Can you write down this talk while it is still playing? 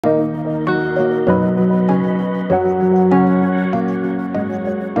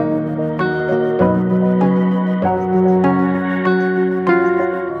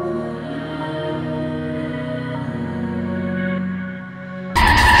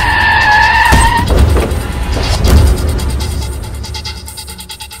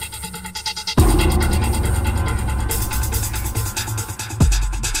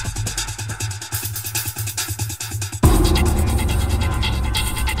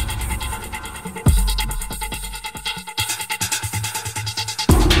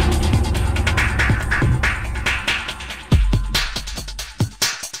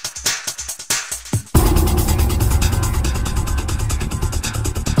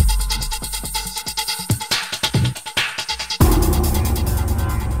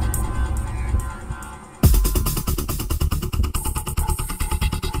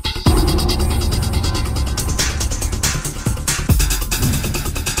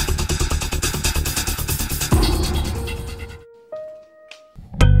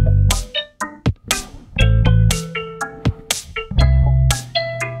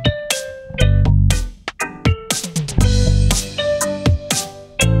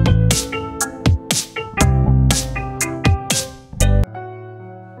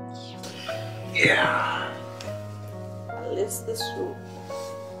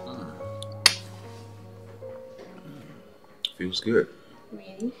feels good.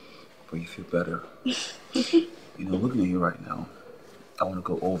 Really? But you feel better. Looking at you right now, I want to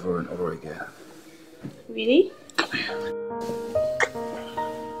go over and over again. Really? Come here.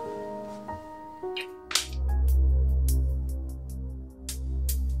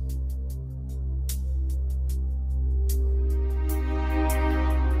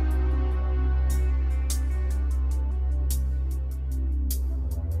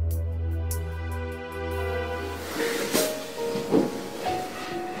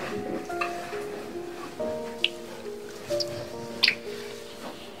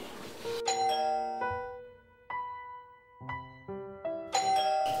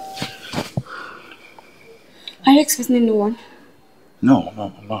 Are you expecting anyone? No,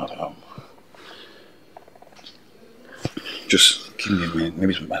 I'm not. Just give me a minute.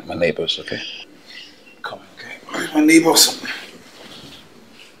 Maybe it's my neighbors, okay? Come on, okay? My neighbors.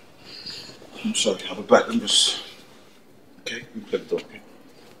 I'm sorry, I'll be back. I'm just... Okay? Let me play the door, okay?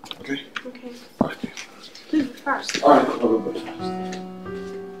 Okay? Okay. All right, okay. Please be fast. All right, I'll be fast.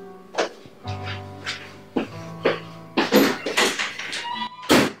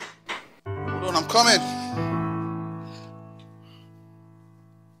 Hold on, I'm coming.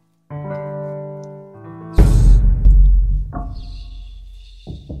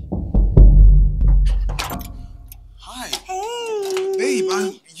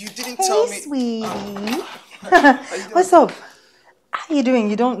 You didn't tell me. Sweetie. What's up? How you doing?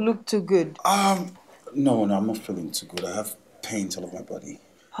 You don't look too good. No, I'm not feeling too good. I have pains all over my body.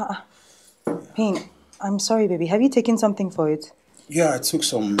 Pain. I'm sorry, baby. Have you taken something for it? Yeah, I took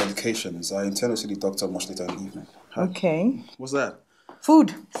some medications. I intend to see the doctor much later in the evening. Okay. What's that?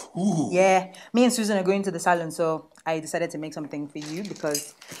 Food. Ooh. Yeah. Me and Susan are going to the salon, so I decided to make something for you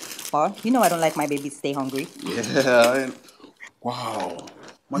because, well, I don't like my baby to stay hungry. Yeah. Wow.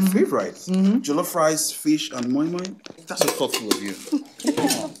 My favorite. Jollof rice, fish, and moi moi. That's so thoughtful of you.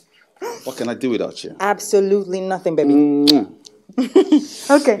 What can I do without you? Absolutely nothing, baby.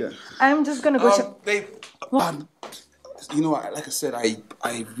 Okay. Yeah. I'm just gonna go. Babe. Like I said,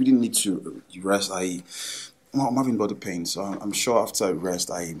 I really need to rest. I'm having body pain, so I'm sure after I rest,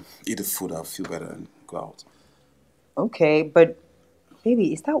 I eat the food, I'll feel better and go out. Okay, but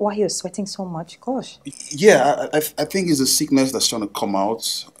baby, is that why you're sweating so much? Gosh. Yeah, I think it's a sickness that's trying to come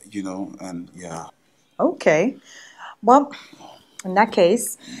out, and yeah. Okay. Well, in that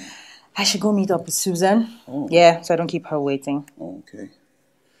case, I should go meet up with Susan. Oh. Yeah, so I don't keep her waiting. Oh, okay.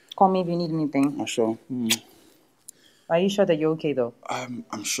 Call me if you need anything. I'm sure. Are you sure that you're okay, though?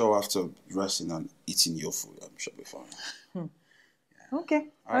 I'm sure after resting and eating your food, I'm sure I'll be fine. Yeah. Okay.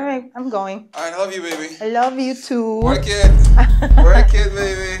 All right. I'm going. I love you, baby. I love you, too. Work it. Work it,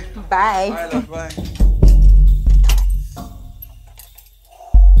 baby. Bye. All right, love. Bye.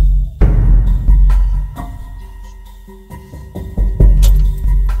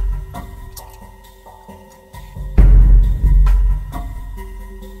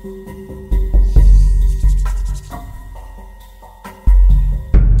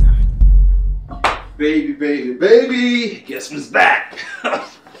 Baby, guess who's back?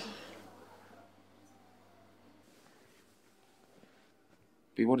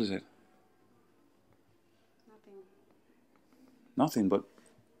 Babe, what is it? Nothing, but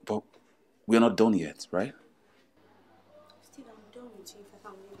we're not done yet, right? Steve, I'm done with you if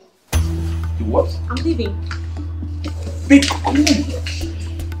I'm leaving. You what? I'm leaving. Babe, come on.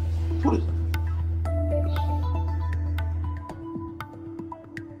 What is it?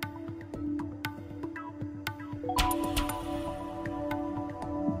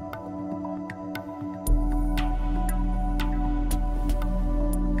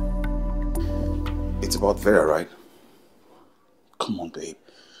 It's about Vera, right? Come on, babe.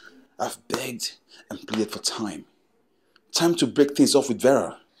 I've begged and pleaded for time. Time to break things off with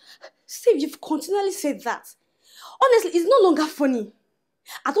Vera. Steve, you've continually said that. Honestly, it's no longer funny.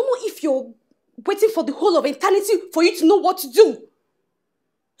 I don't know if you're waiting for the whole of eternity for you to know what to do.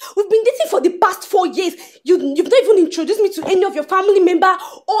 We've been dating for the past 4 years. You've not even introduced me to any of your family member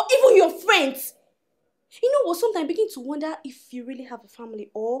or even your friends. You know what? Sometimes I begin to wonder if you really have a family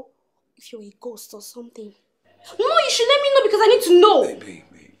or if you're a ghost or something. No, you should let me know because I need to know. Babe,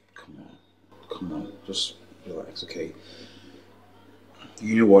 come on. Just relax, okay?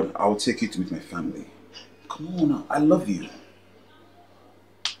 You know what? I'll take you to meet my family. Come on now, I love you.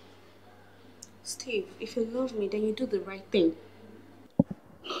 Steve, if you love me, then you do the right thing.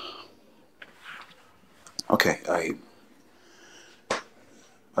 Okay,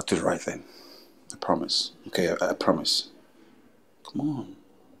 I'll do the right thing. I promise. Okay, I promise. Come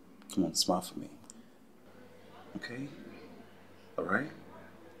on, smile for me. Okay? Alright?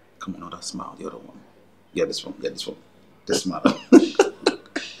 Come on, now that smile, the other one. Yeah, this one. this matter.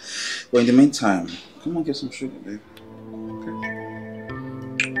 But in the meantime, come on, get some sugar, babe. Okay.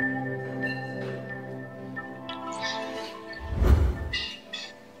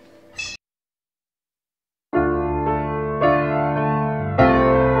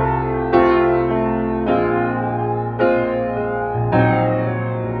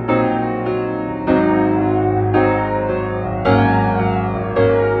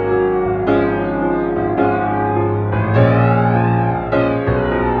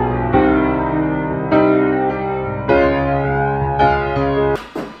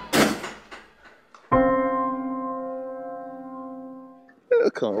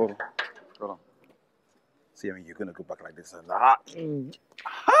 Come on, hold on. Hold on. See, I mean, you're gonna go back like this and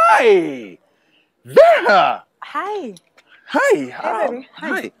Hi! Vera! Hi. Hi! Hey, baby.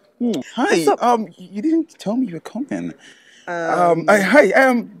 Hi. Hi. You didn't tell me you were coming.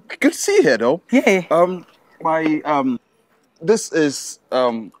 Hi. Good to see you here, though. Yeah. This is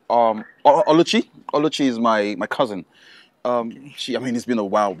Oluchi. Oluchi is my cousin. I mean, it's been a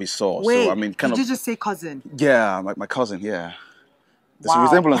while we saw. Wait, so I mean, did you just say cousin? Yeah, my cousin. Yeah. There's a Wow.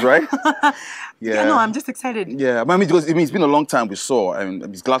 resemblance, right? Yeah, no, I'm just excited. Yeah, I mean, because it's been a long time we saw, and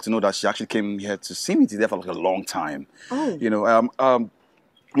I'm just glad to know that she actually came here to see me today for like a long time. Oh.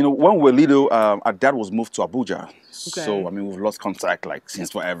 When we were little, our dad was moved to Abuja, Okay. so I mean, we've lost contact like since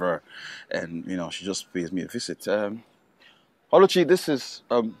forever, and she just pays me a visit. Oluchi, this is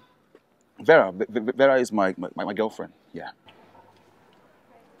Vera. Vera is my girlfriend. Yeah.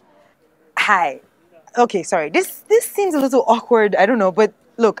 Hi. Okay, sorry. This seems a little awkward. I don't know, but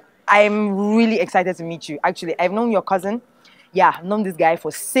look, I'm really excited to meet you. Actually, I've known your cousin. Yeah, I've known this guy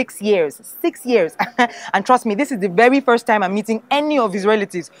for 6 years. 6 years. And trust me, this is the very first time I'm meeting any of his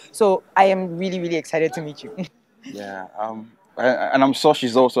relatives. So I am really, really excited to meet you. Yeah. And I'm sure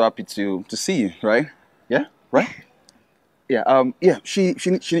she's also happy to see you, right? Yeah. Right. Yeah. Yeah. She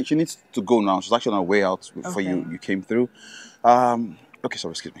needs to go now. She's actually on her way out before you came through. Okay.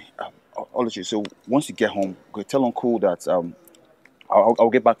 Sorry. Excuse me. Ology, so once you get home, go tell Uncle that I'll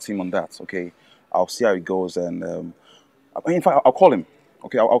get back to him on that. Okay. I'll see how it goes, and in fact, I'll call him.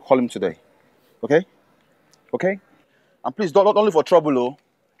 Okay. I'll call him today. Okay. Okay. And please don't look for trouble, oh.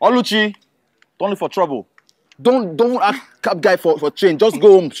 Oluchi, don't look for trouble. Don't ask cab guy for change. Just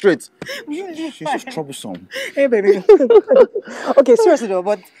go home straight. She's just troublesome. Hey, baby. Okay, seriously though,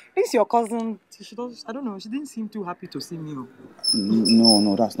 but this your cousin. I don't know. She didn't seem too happy to see me.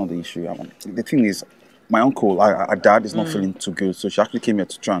 No, that's not the issue. The thing is, my uncle, our dad, is not feeling too good, so she actually came here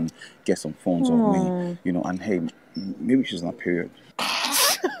to try and get some phones of me, and hey, maybe she's on a period.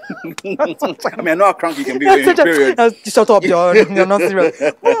 I mean, I know how cranky you can be with a period. Shut up, you're not serious.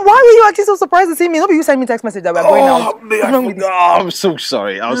 Why were you actually so surprised to see me? Nobody you sent me text message that we're going out. I'm so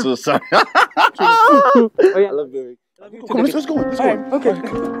sorry. I'm so sorry. Oh yeah, I love you. Come on, let's go. Let's go. Right, okay.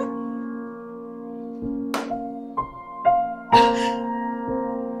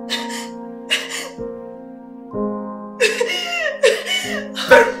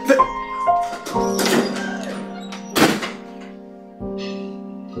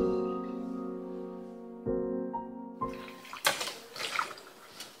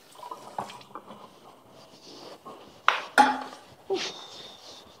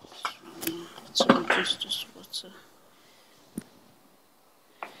 Just water.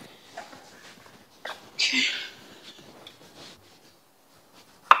 Okay.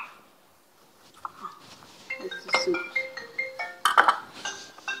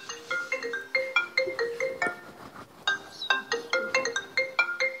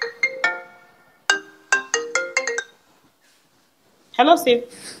 Hello, Steve.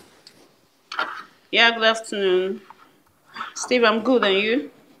 Yeah, good afternoon. Steve, I'm good, and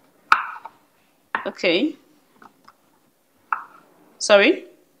you? Okay. Sorry?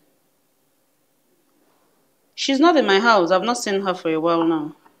 She's not in my house. I've not seen her for a while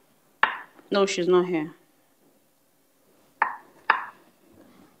now. No, she's not here.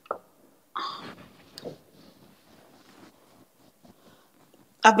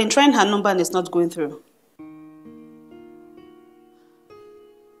 I've been trying her number and it's not going through.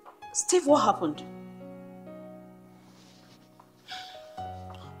 Steve, what happened?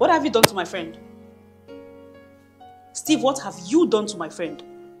 What have you done to my friend? Steve, what have you done to my friend?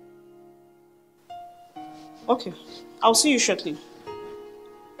 Okay, I'll see you shortly.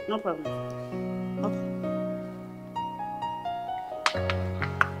 No problem. Okay.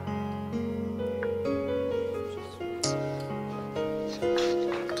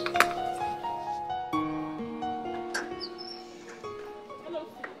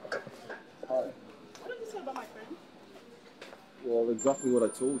 Well, exactly what I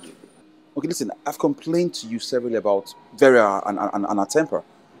told you. Okay, listen, I've complained to you severally about Vera and her temper.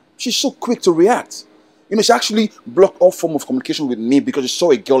 She's so quick to react. You know, she actually blocked all form of communication with me because she saw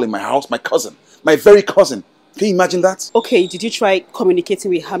a girl in my house, my cousin, my very cousin. Can you imagine that? Okay, did you try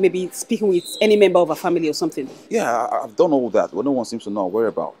communicating with her, maybe speaking with any member of her family or something? Yeah, I've done all that, but no one seems to know her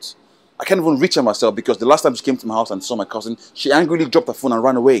whereabouts. I can't even reach her myself because the last time she came to my house and saw my cousin, she angrily dropped her phone and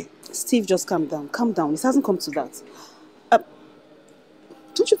ran away. Steve, just calm down. Calm down. It hasn't come to that.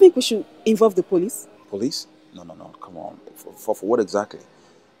 Don't you think we should involve the police? Police? No, come on. For what exactly?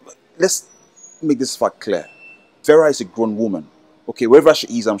 Let's make this fact clear. Vera is a grown woman. Okay, wherever she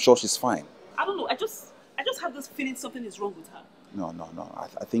is, I'm sure she's fine. I don't know. I just have this feeling something is wrong with her. No.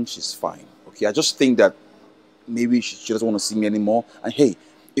 I think she's fine. Okay, I just think that maybe she doesn't want to see me anymore. And hey,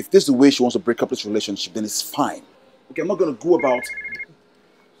 if this is the way she wants to break up this relationship, then it's fine. Okay, I'm not going to go about...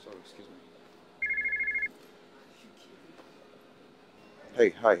 Sorry, excuse me. Hey,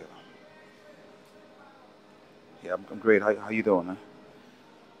 hi. Yeah, I'm great. How you doing, huh?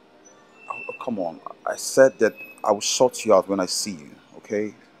 Oh, come on. I said that I will sort you out when I see you,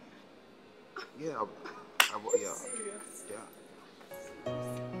 okay? Yeah,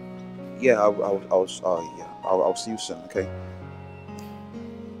 I'll see you soon, okay?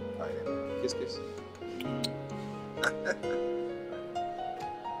 All right, then. Kiss.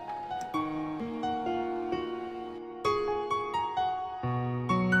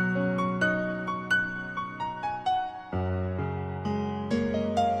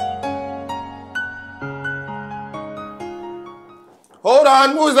 Hold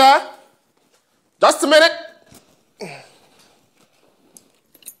on, who's that? Just a minute.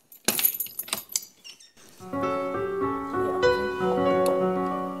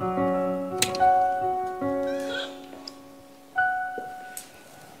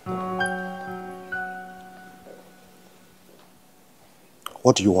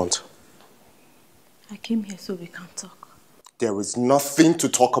 What do you want? I came here so we can talk. There is nothing to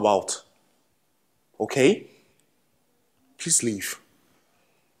talk about. Okay? Please leave.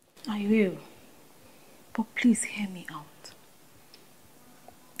 I will. But please hear me out.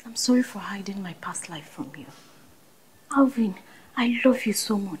 I'm sorry for hiding my past life from you. Alvin, I love you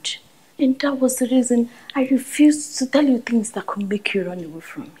so much. And that was the reason I refused to tell you things that could make you run away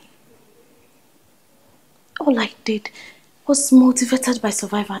from me. All I did was motivated by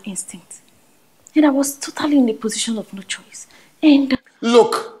survival instinct. And I was totally in a position of no choice. And...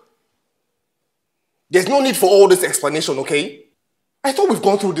 Look! There's no need for all this explanation, okay? I thought we've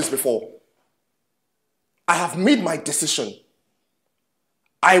gone through this before. I have made my decision.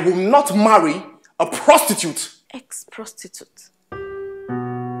 I will not marry a prostitute. Ex-prostitute.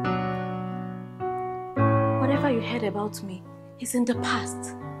 Whatever you heard about me is in the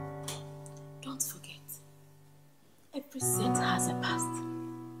past. Don't forget, every saint has a past.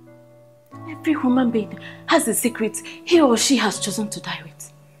 Every human being has a secret he or she has chosen to die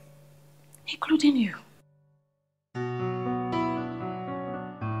with, including you.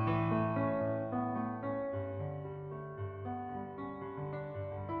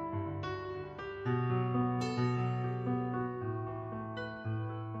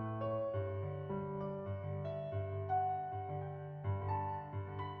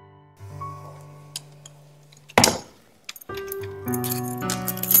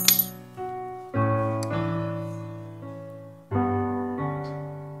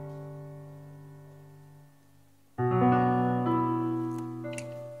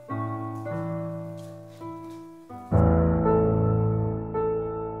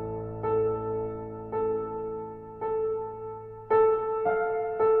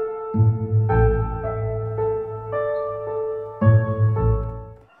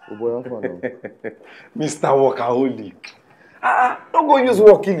 Mr. Workaholic. Don't go use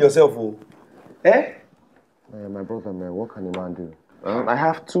work kill yourself, oh. Eh? My brother, man, what can a man do? I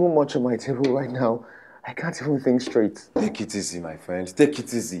have too much on my table right now. I can't even think straight. Take it easy, my friend. Take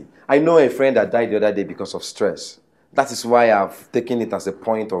it easy. I know a friend that died the other day because of stress. That is why I've taken it as a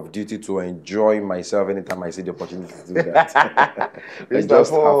point of duty to enjoy myself anytime I see the opportunity to do that. I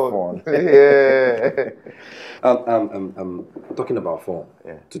just have fun. Yeah. Talking about fun.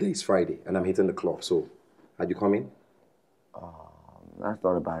 Yeah. Today is Friday and I'm hitting the club. So, are you coming? That's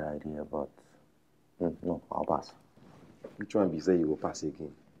not a bad idea, but no, I'll pass. Which one be say you will pass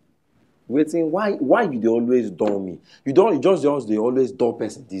again? Waiting, why you dey always dull me? You just they always dull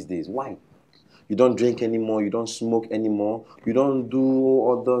person these days. Why? You don't drink anymore, you don't smoke anymore, you don't do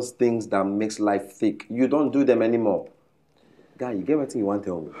all those things that makes life fake. You don't do them anymore. Guy, you get everything you want to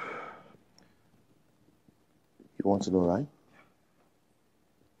tell me. You want to know, right?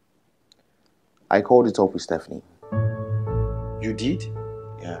 I called it off with Stephanie. You did?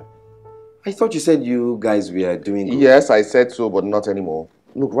 Yeah. I thought you said you guys were doing good. Yes, I said so, but not anymore.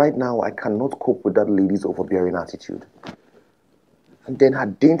 Look, right now, I cannot cope with that lady's overbearing attitude. And then her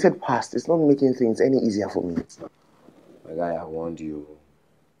dainted past is not making things any easier for me. My guy, I warned you.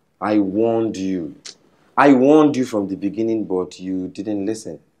 I warned you. I warned you from the beginning, but you didn't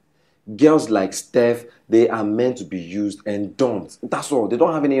listen. Girls like Steph, they are meant to be used and dumped. That's all. They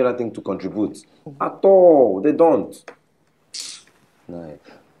don't have any other thing to contribute. At all. They don't. Nah.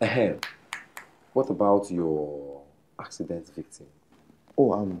 What about your accident victim?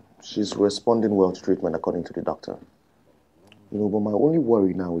 Oh, she's responding well to treatment according to the doctor. You know, but my only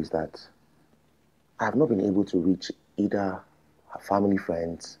worry now is that I have not been able to reach either her family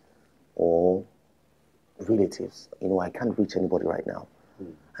friends or relatives. You know, I can't reach anybody right now.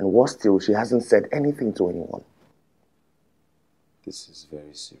 And worse still, she hasn't said anything to anyone. This is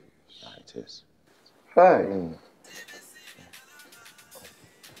very serious. Yeah, it is. Hi.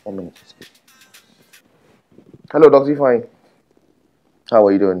 1 minute, please. Hello, Dr. Fine. How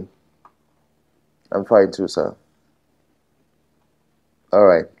are you doing? I'm fine too, sir. All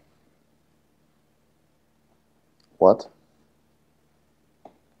right. What?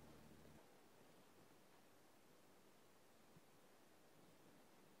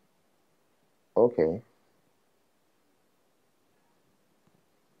 Okay.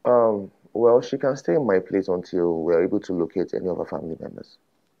 Well, she can stay in my place until we're able to locate any of her family members.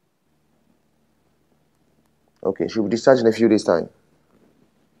 Okay, she'll be discharged in a few days' time.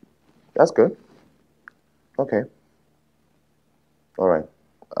 That's good. Okay. All right.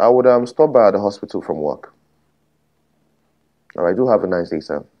 I would stop by at the hospital from work. All right, do have a nice day,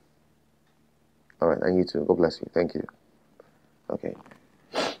 sir. All right, and you too. God bless you. Thank you. Okay.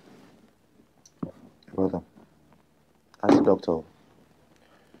 Brother, ask the doctor.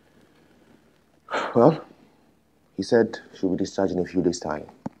 Well, he said she'll be discharged in a few days' time.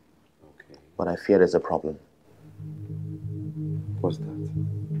 Okay. But I fear there's a problem. What's that?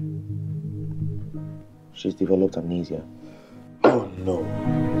 She's developed amnesia. Oh no.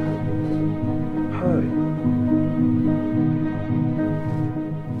 Hi.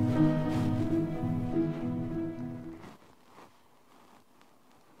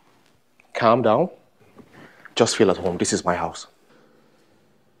 Calm down. Just feel at home. This is my house.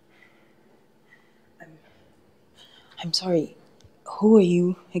 I'm sorry. Who are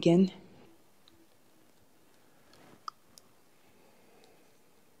you again?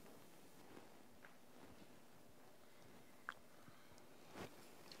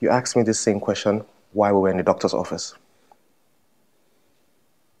 You asked me this same question while we were in the doctor's office.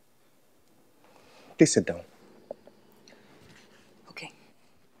 Please sit down. Okay.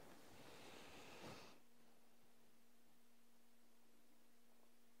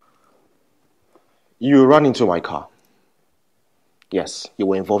 You ran into my car. Yes, you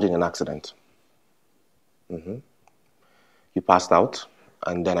were involved in an accident. You passed out,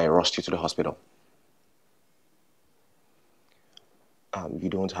 and then I rushed you to the hospital. You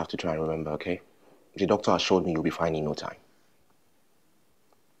don't have to try and remember, okay? The doctor assured me you'll be fine in no time.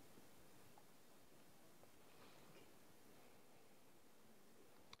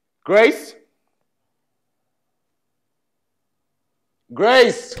 Grace?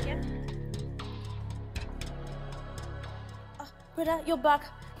 Grace! Brother, you're back.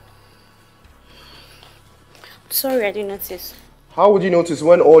 Sorry, I didn't notice. How would you notice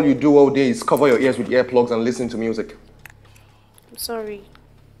when all you do all day is cover your ears with earplugs and listen to music? I'm sorry.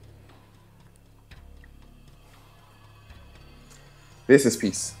 This is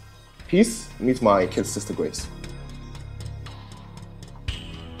Peace. Peace, meet my kid sister Grace.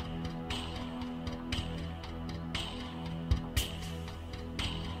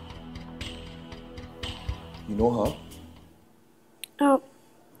 You know her? Oh.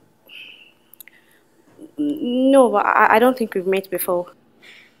 No, but I don't think we've met before.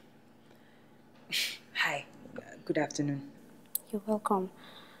 Hi. Good afternoon. You're welcome.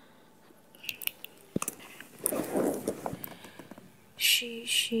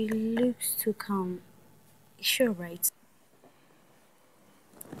 She looks too calm. Is she alright?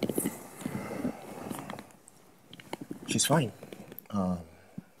 She's fine.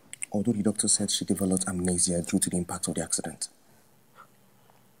 Although the doctor said she developed amnesia due to the impact of the accident.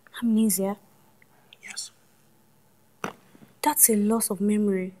 Amnesia? Yes. That's a loss of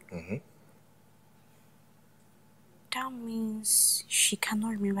memory. Mm-hmm. That means she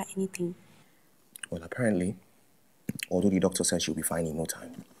cannot remember anything. Well, apparently, although the doctor said she'll be fine in no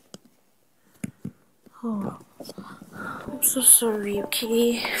time. Oh, I'm so sorry,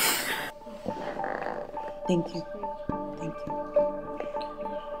 okay? Thank you. Thank you.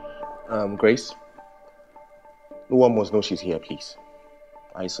 Grace, no one must know she's here, please.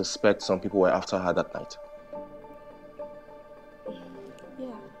 I suspect some people were after her that night.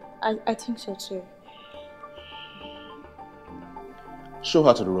 Yeah, I think so too. Show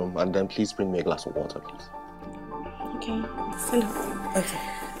her to the room and then please bring me a glass of water, please. Okay, send her. Okay.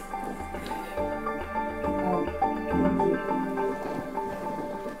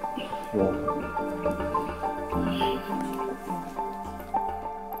 You're welcome.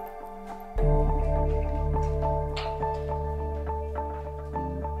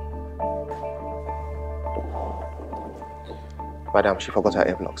 Madam, she forgot her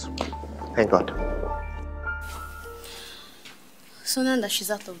earplugs. Thank God. So now that she's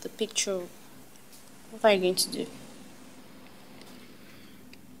out of the picture, what are you going to do?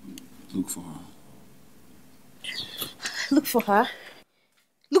 Look for her. Look for her?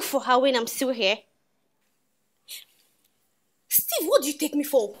 Look for her when I'm still here? Steve, what do you take me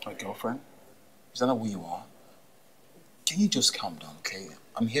for? My girlfriend? Is that not who you are? Can you just calm down, okay?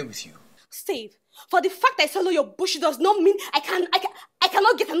 I'm here with you. Steve, for the fact I swallow your bush does not mean I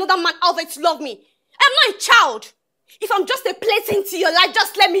cannot get another man out there to love me. I'm not a child. If I'm just a plaything to your life,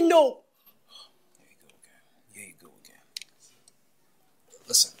 just let me know. Here you go again.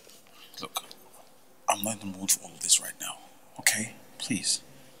 Listen, look, I'm not in the mood for all of this right now, okay? Please.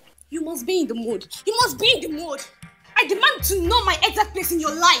 You must be in the mood. You must be in the mood. I demand to know my exact place in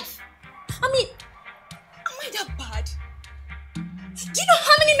your life. I mean, am I that bad? Do you know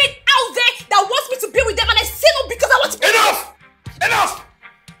how many men out there that wants me to be with them and I say no because I want to be... Enough! Enough!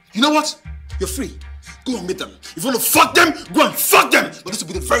 You know what? You're free. Go and meet them. If you want to fuck them, go and fuck them! But this will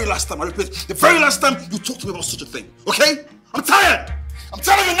be the very last time, I repeat, the very last time you talk to me about such a thing, okay? I'm tired! I'm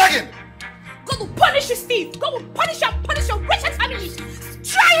tired of your nagging! God will punish you, Steve! God will punish you and punish your wretched family!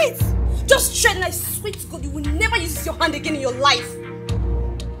 Try it! Just try and I swear to God you will never use your hand again in your life!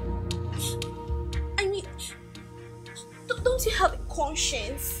 I mean, don't you have a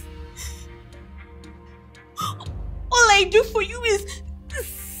conscience? All I do for you is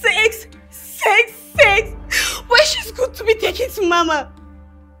sex. Why she's good to be taken to Mama?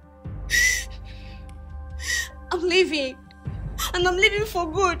 I'm leaving. And I'm leaving for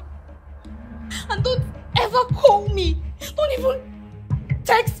good. And don't ever call me. Don't even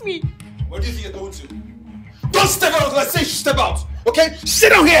text me. What do you think you're going to? Don't step out until I say you step out, okay? Sit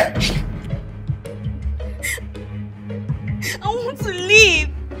down here! I want to leave.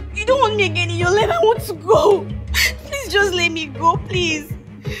 You don't want me again in your life. I want to go. Please just let me go, please.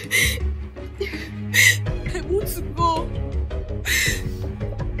 I want to go.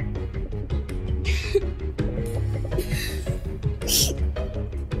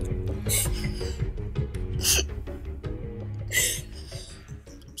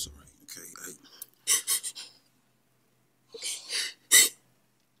 I'm sorry, okay?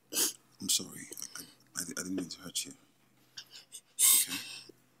 I'm sorry. I didn't mean to hurt you. Okay?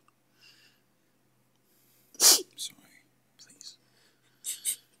 I'm sorry. Please.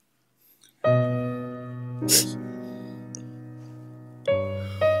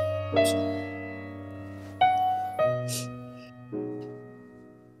 I'm sorry.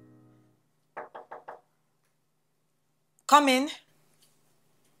 Come in.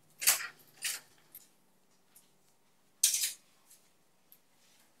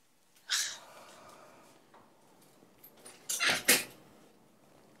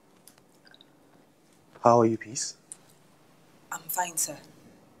 How are you, Peace? I'm fine, sir.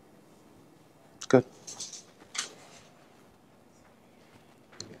 Good.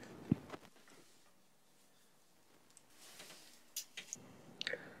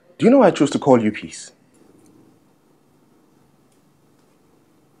 Do you know why I chose to call you Peace?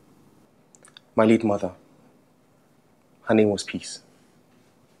 My late mother. Her name was Peace.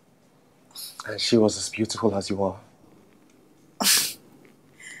 And she was as beautiful as you are.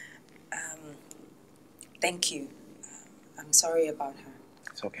 Thank you. I'm sorry about her.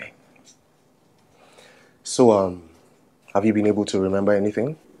 It's okay. So, have you been able to remember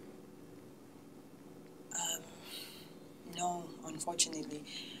anything? No, unfortunately.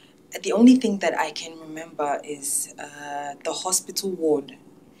 The only thing that I can remember is the hospital ward,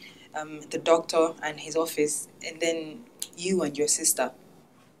 the doctor and his office, and then you and your sister.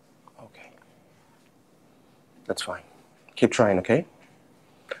 Okay. That's fine. Keep trying, okay?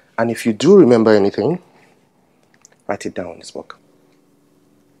 And if you do remember anything, write it down in this book.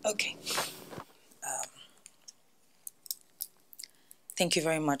 Okay. Thank you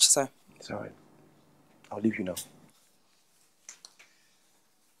very much, sir. It's all right. I'll leave you now.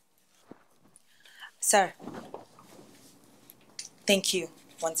 Sir, thank you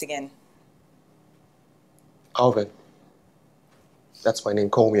once again. Alvin. That's my name.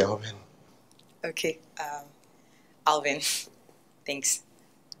 Call me Alvin. Okay. Alvin, thanks.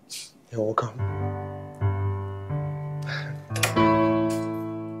 You're welcome.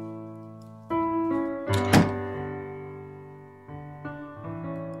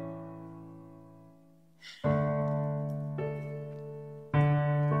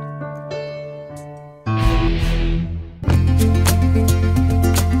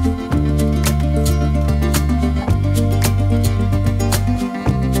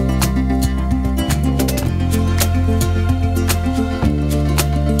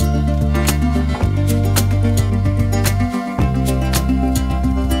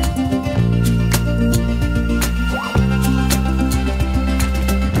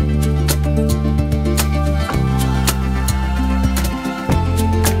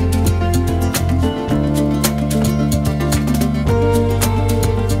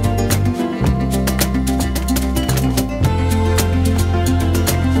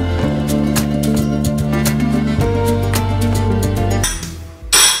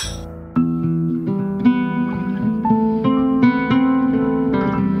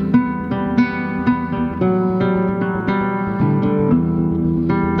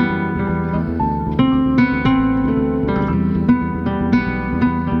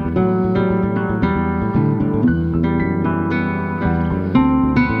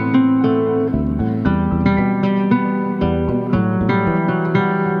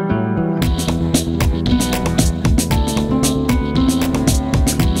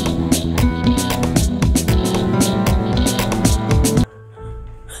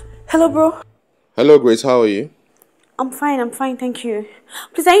 Hello, bro. Hello, Grace. How are you? I'm fine, thank you.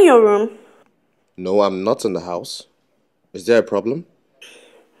 Please, are you in your room? No, I'm not in the house. Is there a problem?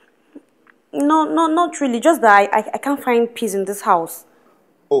 No, not really. Just that I can't find peace in this house.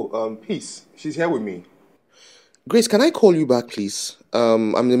 Oh, Peace. She's here with me. Grace, can I call you back, please?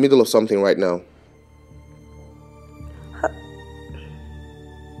 I'm in the middle of something right now.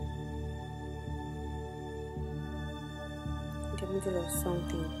 In the middle of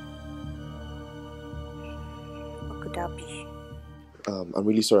something. What could that be? I'm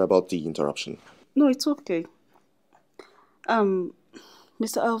really sorry about the interruption. No, it's okay.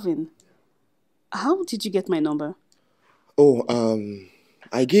 Mr. Alvin, how did you get my number? Oh,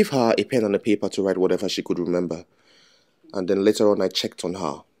 I gave her a pen and a paper to write whatever she could remember. And then later on I checked on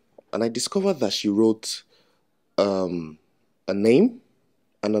her. And I discovered that she wrote a name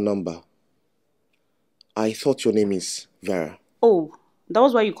and a number. I thought your name is Vera. Oh, that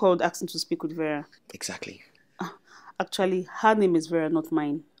was why you called asking to speak with Vera. Exactly. Actually, her name is Vera, not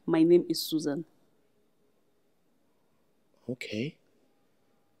mine. My name is Susan. Okay.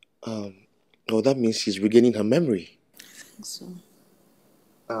 Oh, that means she's regaining her memory. I think so.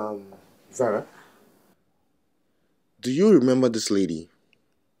 Vera, do you remember this lady?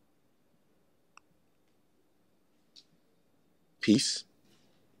 Peace?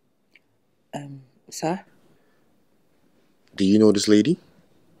 Sir? Do you know this lady?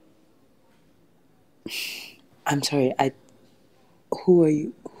 I'm sorry, who are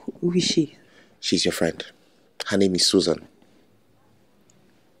you? Who is she? She's your friend. Her name is Susan.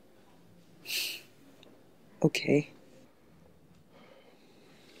 Okay.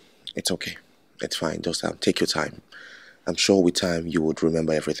 It's okay. It's fine. Just take your time. I'm sure with time you would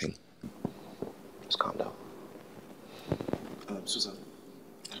remember everything. Just calm down. Susan,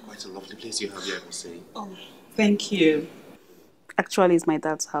 quite a lovely place you have here, I must say. Oh, thank you. Actually, it's my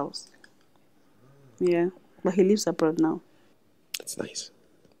dad's house. Yeah, but he lives abroad now. That's nice.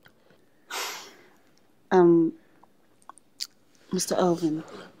 Mr. Alvin,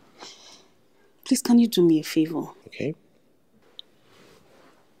 please can you do me a favor? Okay.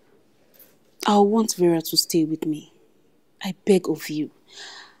 I want Vera to stay with me. I beg of you.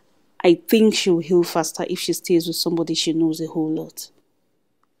 I think she'll heal faster if she stays with somebody she knows a whole lot.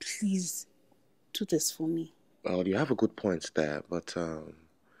 Please, do this for me. Well, you have a good point there, but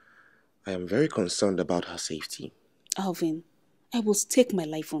I am very concerned about her safety. Alvin, I will stake my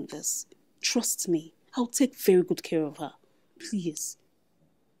life on this. Trust me, I'll take very good care of her. Please.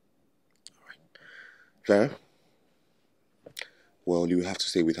 All right. Vera? Well, you have to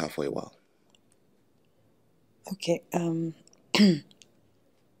stay with her for a while. Okay,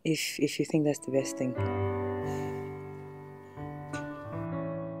 if you think that's the best thing.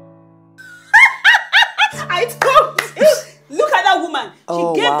 I told you! Look at that woman!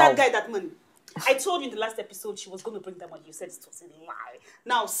 She gave wow. that guy that money. I told you in the last episode she was going to bring that money. You said it was a lie.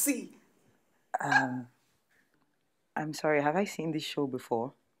 Now see. I'm sorry, have I seen this show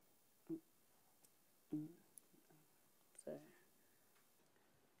before?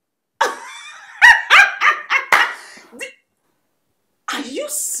 Are you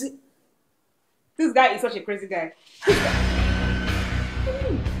sick? This guy is such a crazy guy.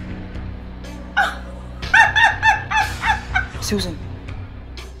 Susan.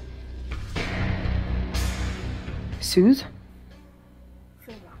 Suze?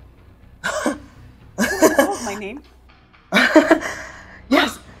 What's my name?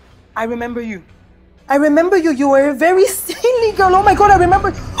 Yes, I remember you. I remember you. You were a very silly girl. Oh my God, I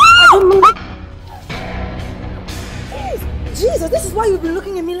remember. Jesus, this is why you've been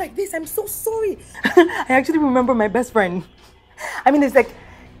looking at me like this. I'm so sorry. I actually remember my best friend. I mean, there's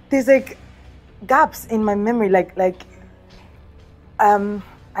like gaps in my memory.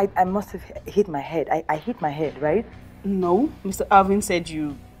 I must have hit my head. I hit my head, right? No, Mr. Alvin said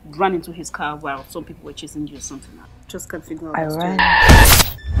you ran into his car while some people were chasing you or something. Just can't figure out I the ran.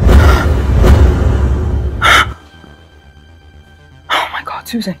 Oh my God,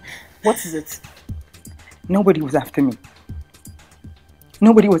 Susan. What is it? Nobody was after me.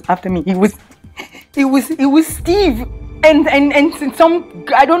 Nobody was after me. It was Steve and some,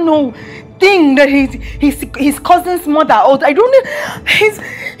 I don't know, thing that his cousin's mother, or I don't know,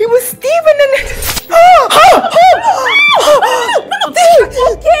 it was Steve and then it's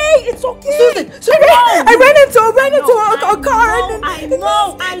okay. Susan, I ran into a car I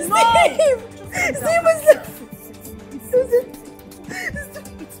know. Steve was Susan.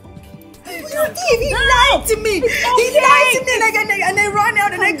 Steve, he lied to me. He lied to me, and I ran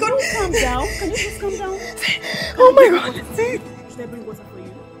out and I couldn't. Calm down. Can you just calm down? Oh my God, Steve. Should I bring water for you?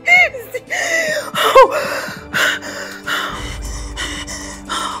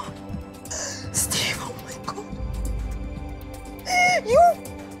 Steve, oh my God. You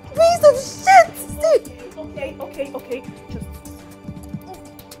piece of shit, Steve. Okay.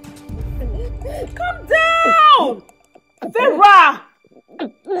 Just calm down. Vera.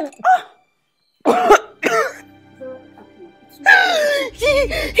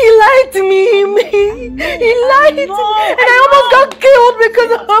 He lied to me. He lied to me, and I almost got killed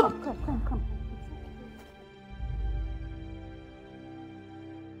because of. Come.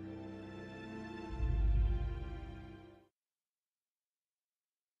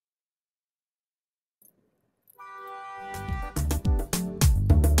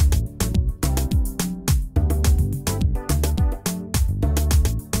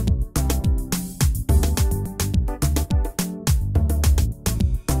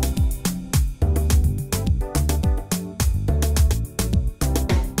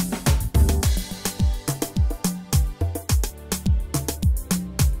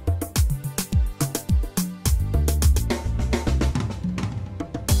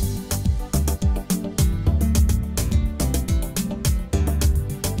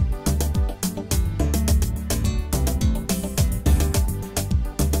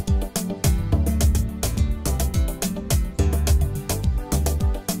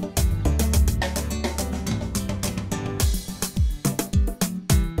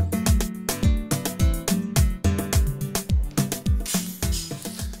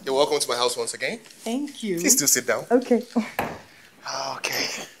 Welcome to my house once again. Thank you. Please do sit down. Okay. Okay.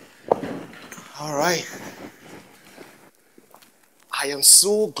 All right. I am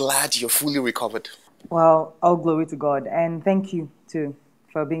so glad you're fully recovered. Well, all glory to God, and thank you too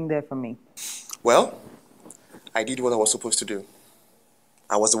for being there for me. Well, I did what I was supposed to do.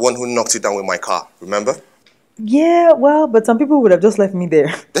 I was the one who knocked it down with my car, remember? Yeah, well, but some people would have just left me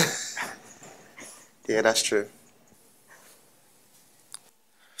there. Yeah, that's true.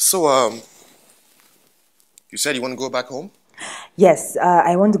 So, you said you want to go back home? Yes,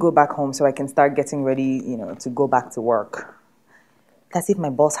 I want to go back home so I can start getting ready, to go back to work. As if my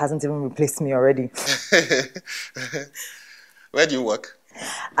boss hasn't even replaced me already. Where do you work?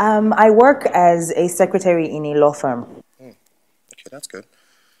 I work as a secretary in a law firm. Okay, that's good.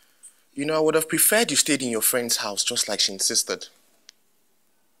 I would have preferred you stayed in your friend's house just like she insisted.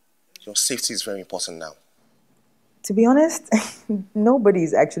 Your safety is very important now. To be honest,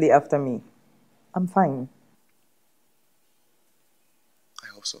 nobody's actually after me. I'm fine. I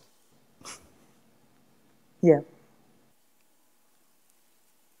hope so. Yeah.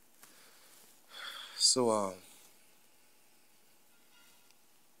 So,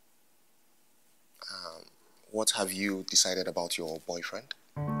 what have you decided about your boyfriend?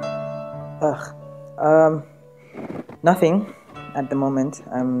 Nothing at the moment.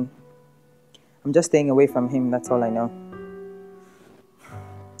 I'm just staying away from him, that's all I know.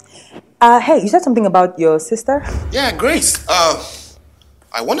 Hey, you said something about your sister? Yeah, Grace.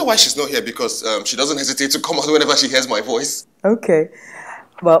 I wonder why she's not here because she doesn't hesitate to come out whenever she hears my voice. Okay.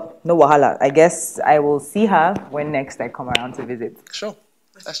 Well, no wahala. I guess I will see her when next I come around to visit. Sure,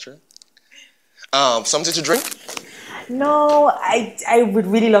 that's true. Something to drink? No, I would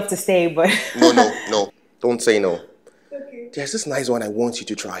really love to stay, but... No. Don't say no. Okay. There's this nice one I want you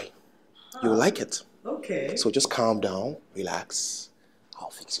to try. You'll like it. Okay. So just calm down, relax.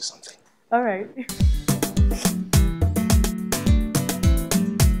 I'll fix you something. All right.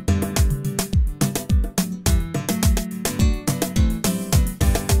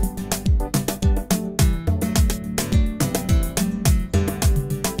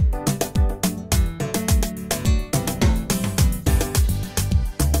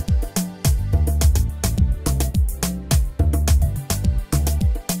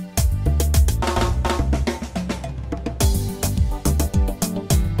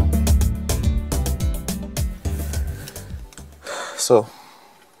 So,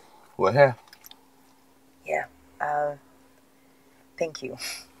 we're here. Yeah. Thank you.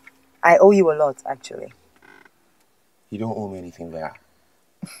 I owe you a lot, actually. You don't owe me anything, Vera.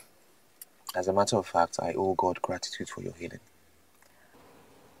 As a matter of fact, I owe God gratitude for your healing.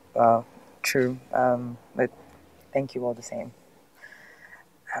 Well, true. But thank you all the same.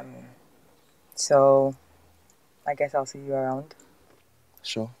 So, I guess I'll see you around.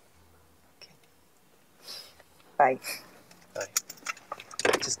 Sure. Okay. Bye. Bye.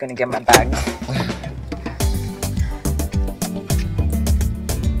 Just gonna get my bag.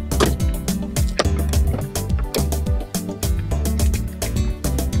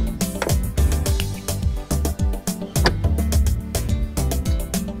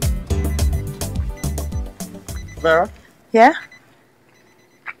 Vera, Yeah?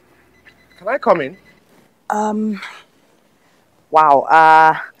 can I come in?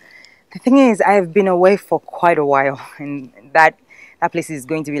 Wow. The thing is, I've been away for quite a while, and that place is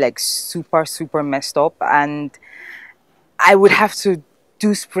going to be like super, super messed up, and I would have to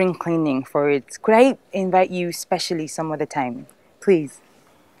do spring cleaning for it. Could I invite you specially some other time, please?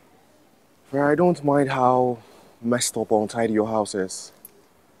 Vera, I don't mind how messed up or untidy your house is.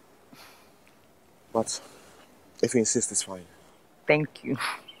 But if you insist, it's fine. Thank you.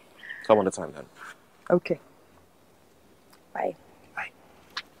 Some other time then. Okay. Bye. Bye.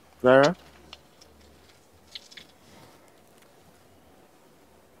 Vera?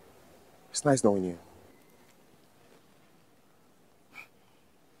 It's nice knowing you.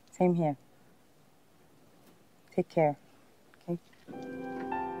 Same here. Take care. Okay?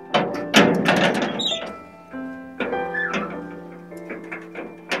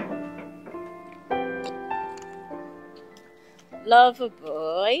 Lover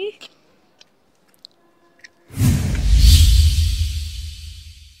boy.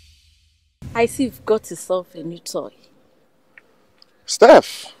 I see you've got yourself a new toy.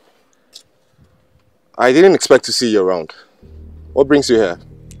 Steph! I didn't expect to see you around. What brings you here?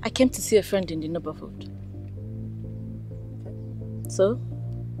 I came to see a friend in the neighborhood. So,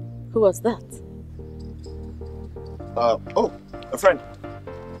 who was that? Oh, a friend.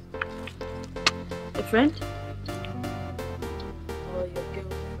 A friend? Or your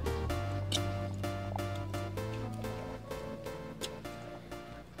girlfriend?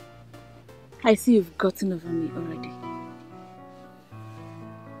 I see you've gotten over me already.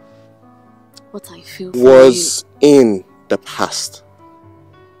 What I feel for Was in the past.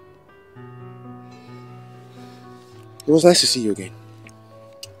 It was nice to see you again.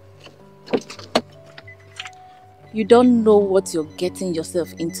 you don't know what you're getting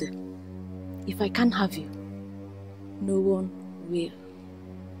yourself into. If I can't have you, no one will.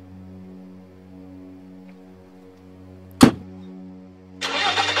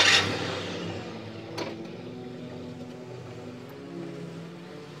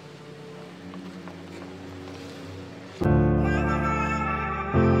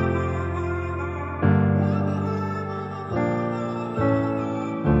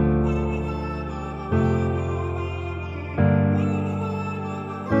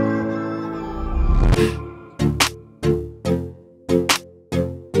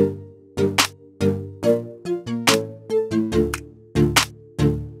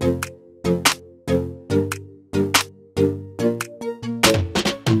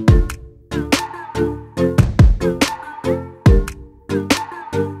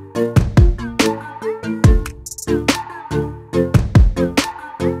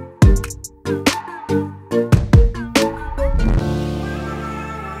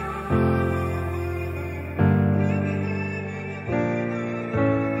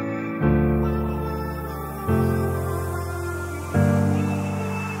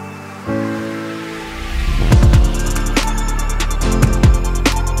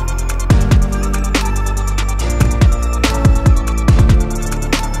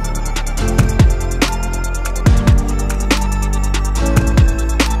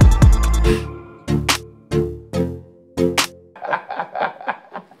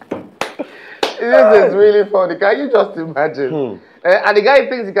 very funny. Can you just imagine? And the guy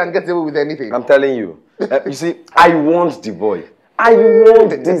thinks he can get away with anything. I'm telling you. You see, I want the boy. I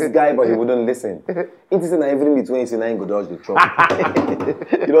want this guy, but he wouldn't listen. It is in every between he's in go dodge the chop.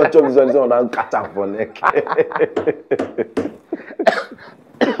 You don't chop this one and catch up for neck.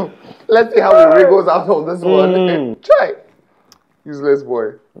 Let's see how he wriggles out of this one. Try. Useless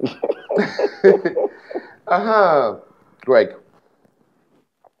boy. Greg.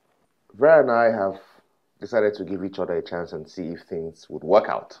 Vera and I have decided to give each other a chance and see if things would work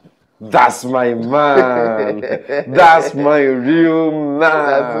out. That's my man. That's my real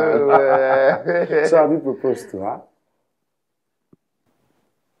man. So have you proposed to her?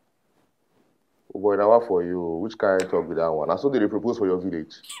 Oh boy, now what for you? Which kind of talk with that one? I saw they propose for your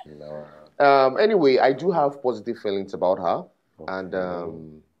village. No. Anyway, I do have positive feelings about her, and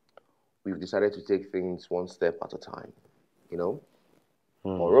we've decided to take things one step at a time. You know.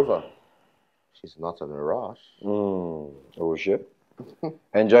 Moreover, she's not in a rush. Oh shit.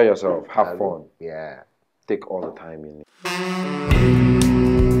 Enjoy yourself. Have fun. Yeah. Take all the time you need.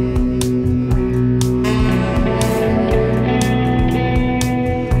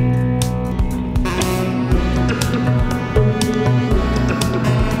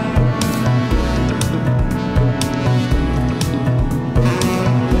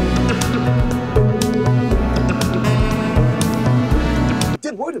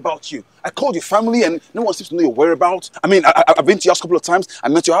 Worried about you. I called your family and no one seems to know your whereabouts. I mean, I've been to your house a couple of times. I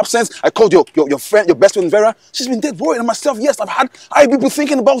met your absence. I called your friend, your best friend Vera. She's been dead worried. And myself, yes, I've had people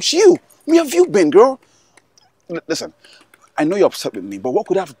thinking about you. Where have you been, girl? Listen, I know you're upset with me, but what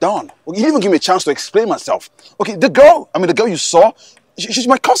could I have done? Well, you didn't even give me a chance to explain myself. Okay, the girl you saw, she's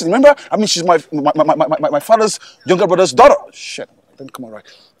my cousin, remember? I mean, she's my father's younger brother's daughter. Shit, it didn't come out right.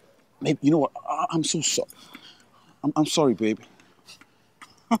 Babe, you know what? I'm so sorry. I'm sorry, babe.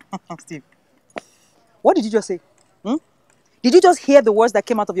 Steve, what did you just say? Did you just hear the words that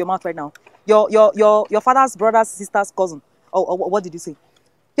came out of your mouth right now? Your father's brother's sister's cousin. Oh, what did you say?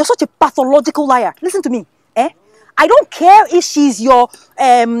 You're such a pathological liar. Listen to me, I don't care if she's your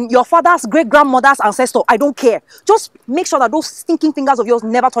father's great grandmother's ancestor. I don't care. Just make sure that those stinking fingers of yours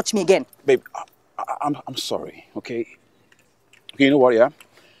never touch me again. Babe, I'm sorry. Okay. Okay, you know what? Yeah,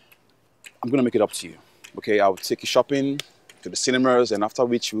 I'm gonna make it up to you. Okay, I'll take you shopping, to the cinemas, and after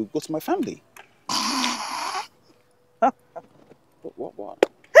which we'll go to my family. What?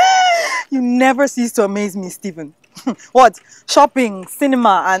 You never cease to amaze me, Stephen. What? Shopping,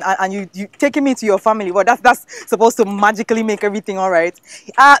 cinema, and you taking me to your family. Well, that's supposed to magically make everything all right.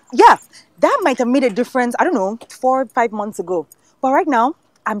 Yeah, that might have made a difference, I don't know, 4 or 5 months ago. But right now,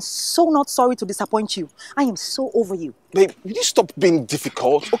 I'm so not sorry to disappoint you. I am so over you. Babe, will you stop being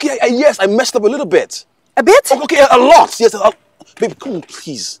difficult? Okay, yes, I messed up a little bit. A bit? Okay, a lot. Yes, babe, come on,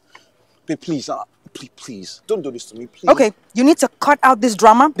 please. Babe, please, please, don't do this to me, please. Okay, you need to cut out this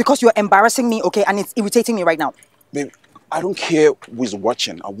drama because you're embarrassing me, okay, and it's irritating me right now. Babe, I don't care who's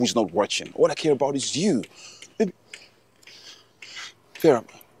watching or who's not watching. What I care about is you. Babe, Vera,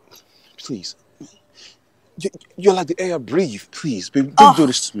 please. You're like the air I breathe. Please, babe, don't do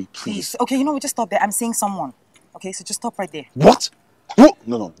this to me, please. Okay, you know what, just stop there. I'm seeing someone. Okay, so just stop right there. What?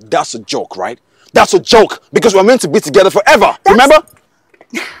 No, that's a joke, right? That's a joke, because we're meant to be together forever. Remember?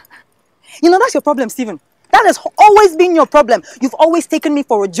 You know, that's your problem, Stephen. That has always been your problem. You've always taken me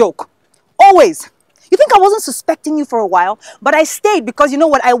for a joke. Always. You think I wasn't suspecting you for a while, but I stayed because, you know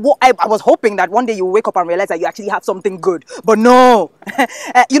what, I was hoping that one day you wake up and realize that you actually have something good. But no.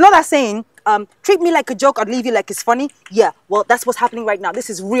 You know that saying, treat me like a joke, I'll leave you like it's funny? Yeah, well, that's what's happening right now. This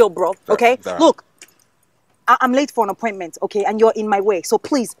is real, bro, okay? Look. I'm late for an appointment, okay? And you're in my way, so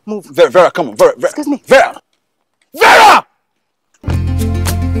please move. Vera, come on. Vera. Excuse me. Vera! Vera!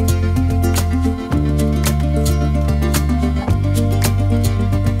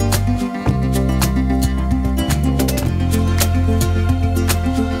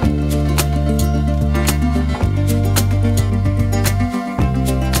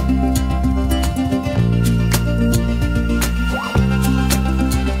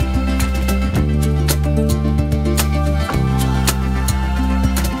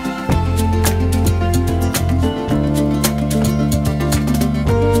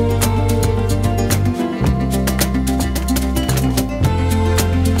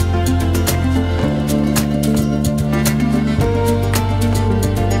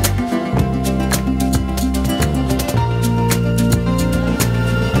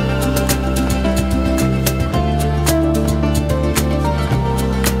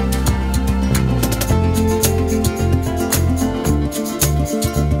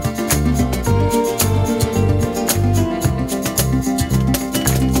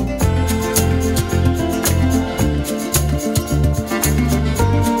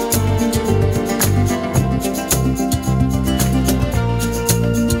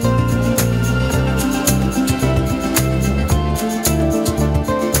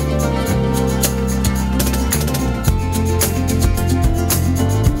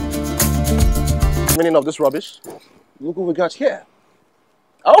 clean up this rubbish. Look who we got here.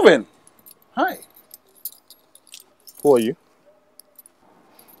 Alvin! Hi. Who are you?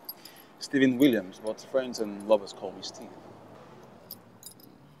 Stephen Williams, but friends and lovers call me Steve.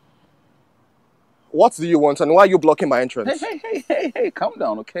 What do you want and why are you blocking my entrance? Hey, calm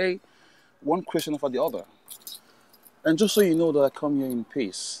down, okay? One question after the other. And just so you know that I come here in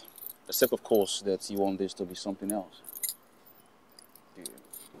peace, except of course that you want this to be something else. Yeah.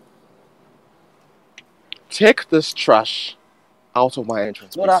 Take this trash out of my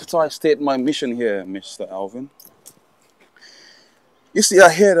entrance, Not please. after I state my mission here, Mr. Alvin. You see,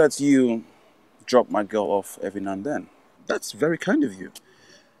 I hear that you drop my girl off every now and then. That's very kind of you.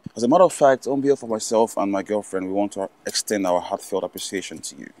 As a matter of fact, on behalf of myself and my girlfriend, we want to extend our heartfelt appreciation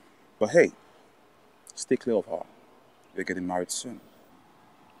to you. But hey, stay clear of her. We're getting married soon.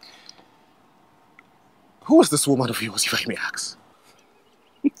 Who is this woman of yours, if I may ask?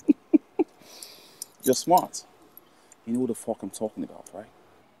 You're smart. You know who the fuck I'm talking about, right?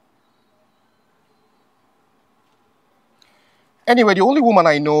 Anyway, the only woman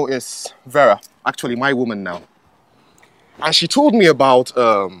I know is Vera. Actually, my woman now. And she told me about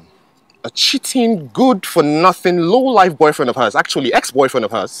a cheating, good-for-nothing, low-life boyfriend of hers, actually ex-boyfriend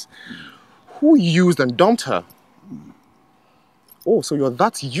of hers, who used and dumped her. Oh, so you're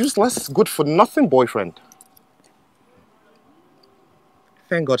that useless, good-for-nothing boyfriend.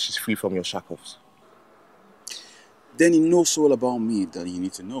 Thank God she's free from your shackles. Then you know so all about me that you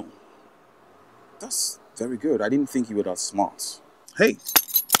need to know. That's very good. I didn't think you were that smart. Hey,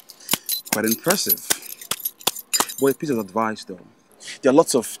 quite impressive. But a piece of advice though. There are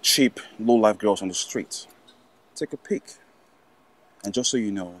lots of cheap, low-life girls on the street. Take a peek. And just so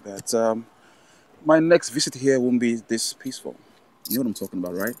you know that my next visit here won't be this peaceful. You know what I'm talking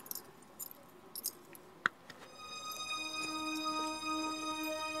about, right?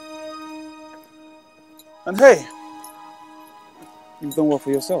 And hey, you've done well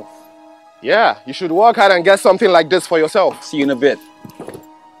for yourself. Yeah, you should work hard and get something like this for yourself. See you in a bit.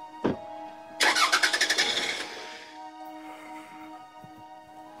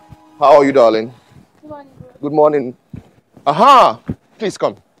 How are you, darling? Good morning, bro. Good morning. Aha! Please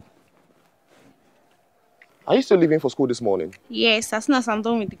come. Are you still leaving for school this morning? Yes, as soon as I'm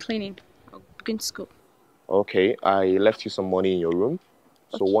done with the cleaning, I'll begin to school. Okay, I left you some money in your room.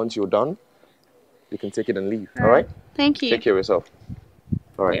 So once you're done, you can take it and leave. All right? Thank you. Take care of yourself.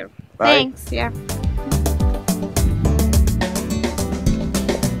 All right. Yeah. Bye. Thanks, yeah.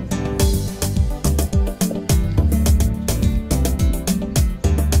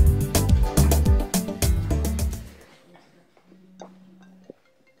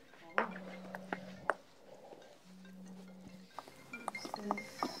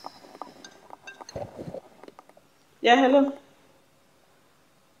 Yeah, hello.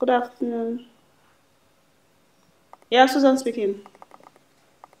 Good afternoon. Yeah, Susan speaking.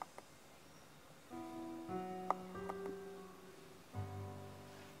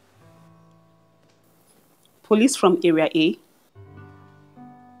 Police from Area A.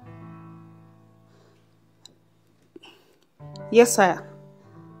 Yes, sir.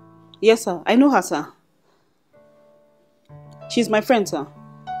 Yes, sir. I know her, sir. She's my friend, sir.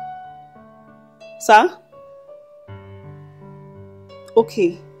 Sir?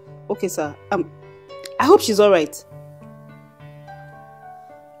 Okay. Okay, sir. I hope she's all right.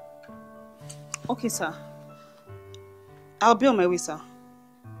 Okay, sir. I'll be on my way, sir.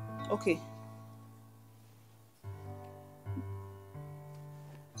 Okay.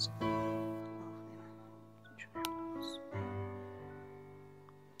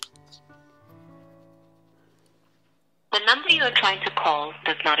 The number you are trying to call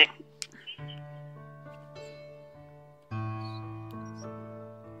does not exist.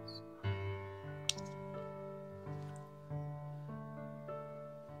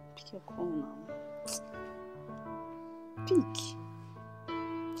 Pick your call now. Pick.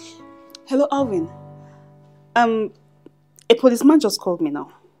 Hello, Alvin. A policeman just called me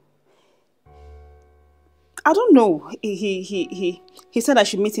now. I don't know. He said I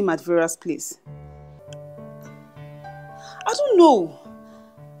should meet him at Vera's place. I don't know.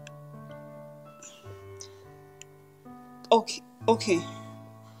 Okay.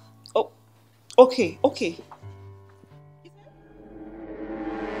 Oh, okay.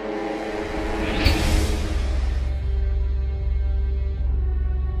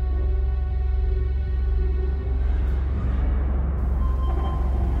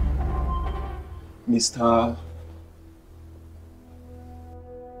 Mr.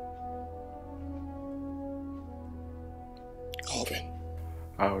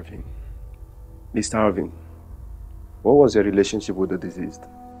 Alvin. Mr. Alvin, what was your relationship with the deceased?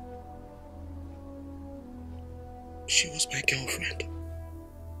 my girlfriend.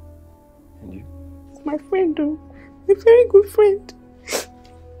 And you? It's my friend, though. A very good friend.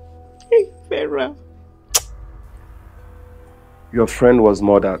 Hey, Vera. Your friend was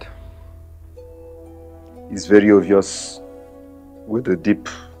murdered. It's very obvious with a deep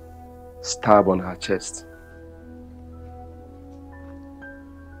stab on her chest.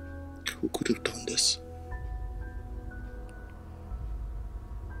 Who could have done this?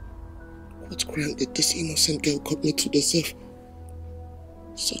 What crime did this innocent girl commit to deserve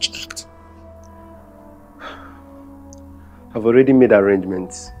such act? I've already made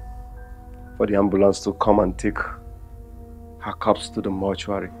arrangements for the ambulance to come and take her corpse to the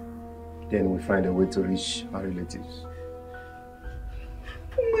mortuary. Then we find a way to reach our relatives.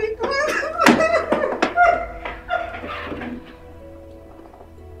 Oh my God.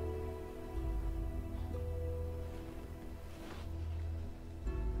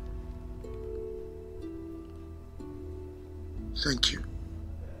 Thank you.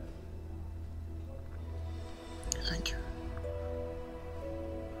 Thank you.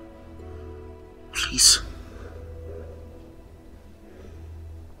 Please.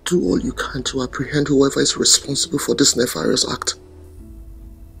 Do all you can to apprehend whoever is responsible for this nefarious act.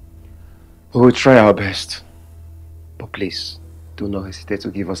 We will try our best. But please, do not hesitate to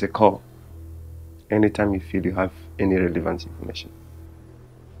give us a call anytime you feel you have any relevant information.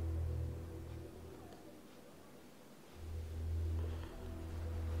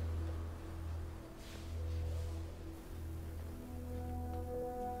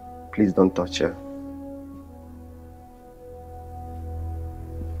 Please don't touch her.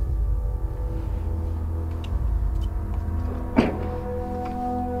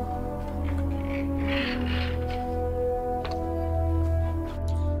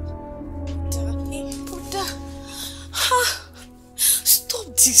 Stop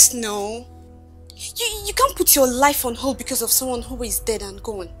this now. You can't put your life on hold because of someone who is dead and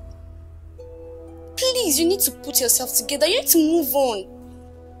gone. Please, you need to put yourself together. You need to move on.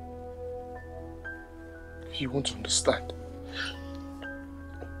 You won't understand.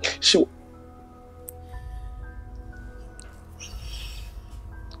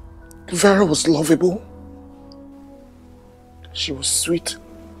 Vera was lovable. She was sweet.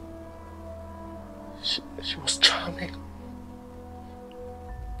 She was charming.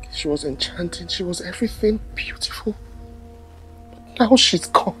 She was enchanting. She was everything beautiful. But now she's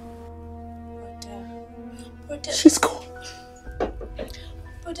gone. Brother. She's gone.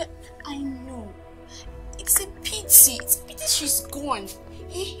 Brother, I know. It's a pity. It's a pity she's gone.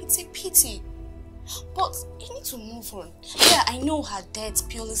 It's a pity. But you need to move on. Yeah, I know her death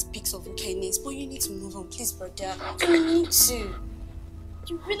purely speaks of wickedness, but you need to move on, please, brother. Okay. You need to.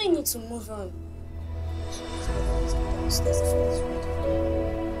 You really need to move on.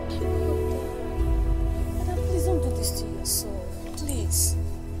 Brother, please don't do this to yourself. Please.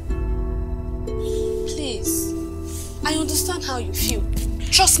 Please. I understand how you feel.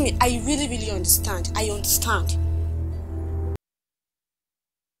 Trust me, I really, really understand. I understand.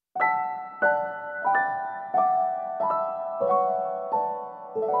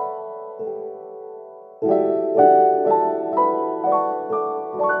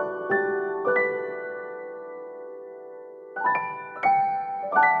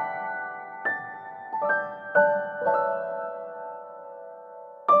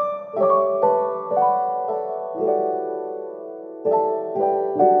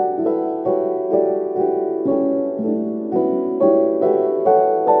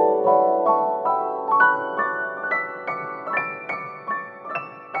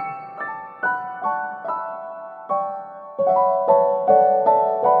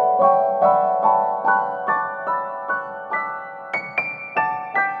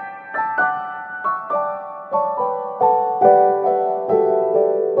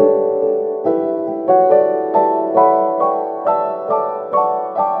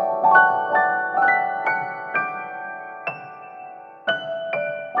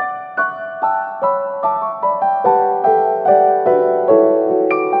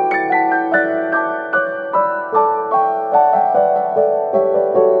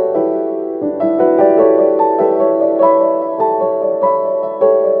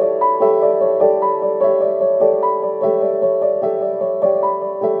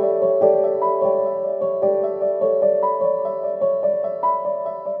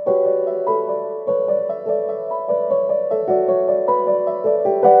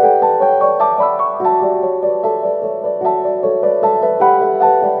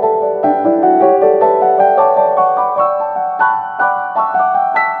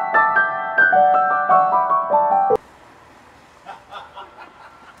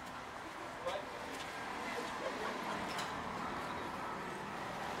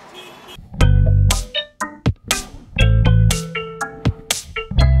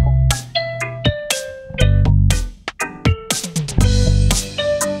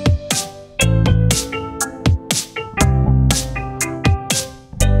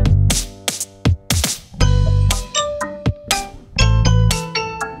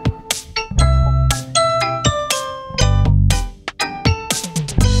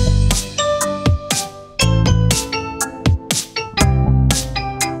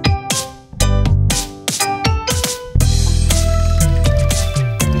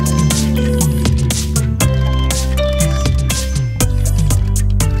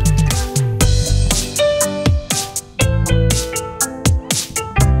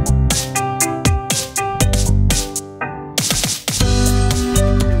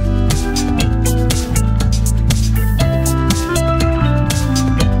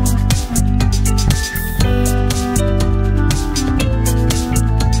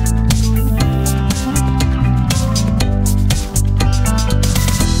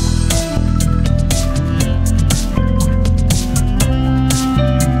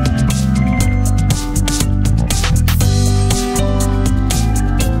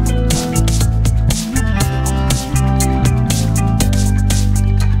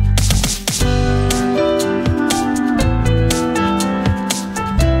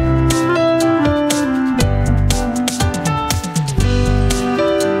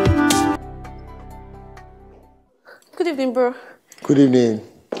 evening, bro. Good evening.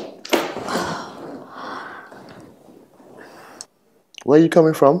 Where are you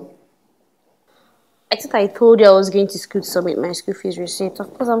coming from? I thought I told you I was going to school to submit my school fees receipt.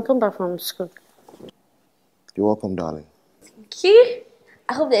 Of course, I'm coming back from school. You're welcome, darling. Thank you.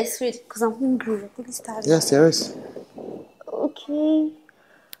 I hope they're sweet because I'm hungry. I'm really starving. Yes, there is. Okay.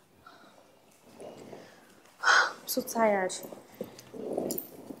 I'm so tired.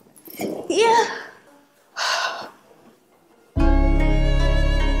 Yeah.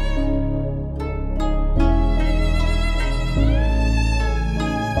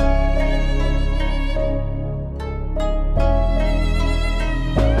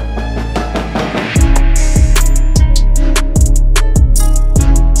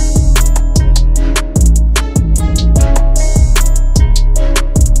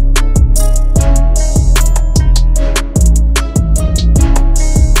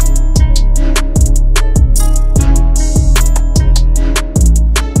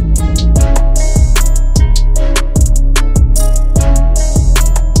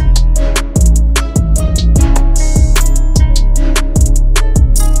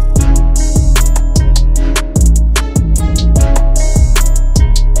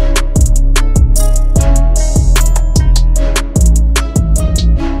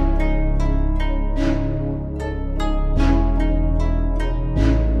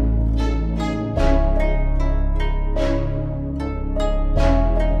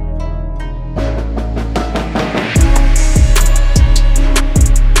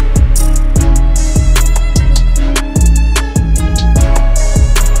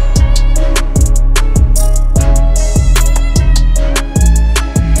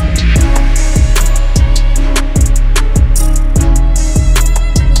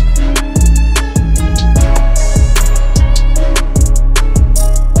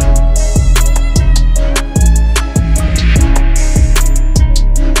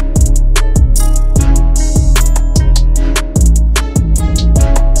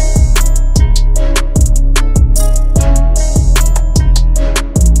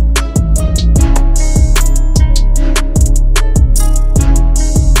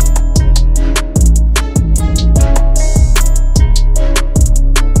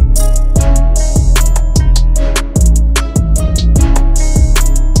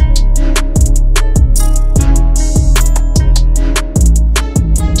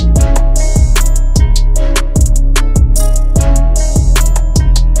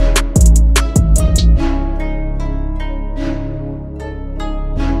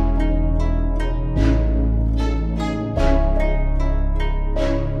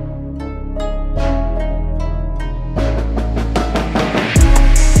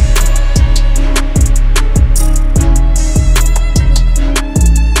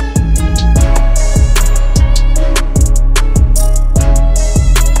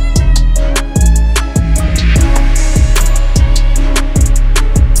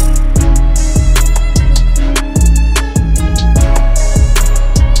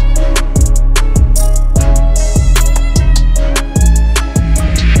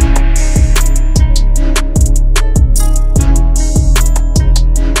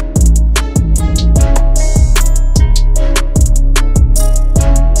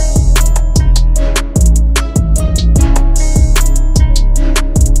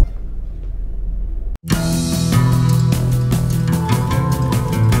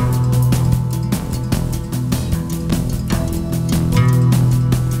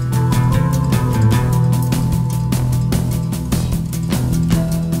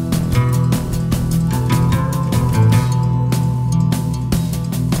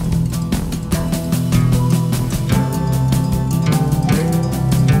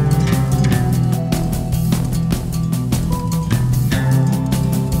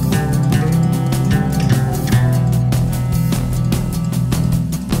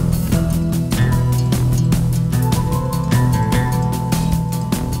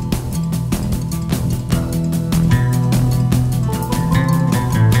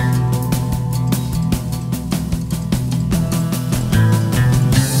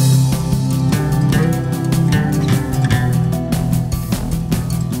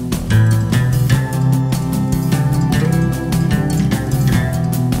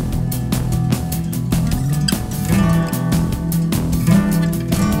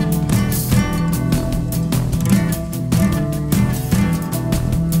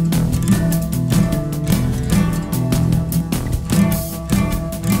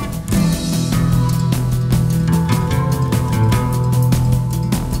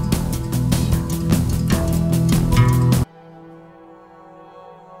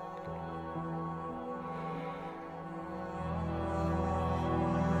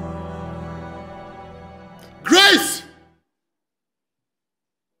 Grace!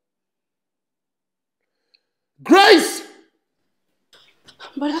 Grace!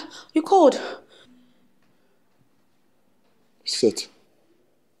 But you called. Sit.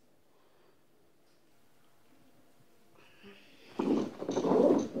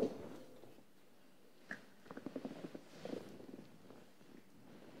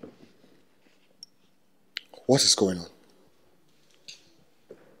 What is going on?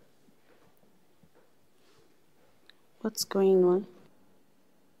 What's going on?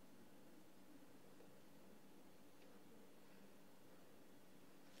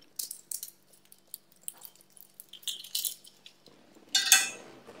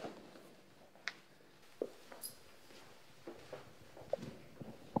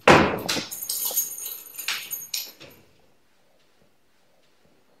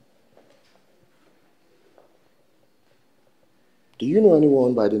 Do you know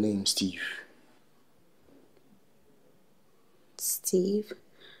anyone by the name Steve? Steve?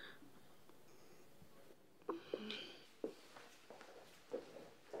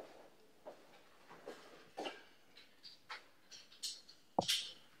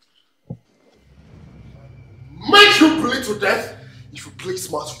 Make you bleed to death if you play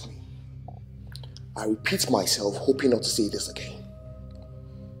smart with me. I repeat myself, hoping not to say this again.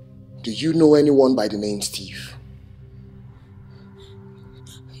 Do you know anyone by the name Steve?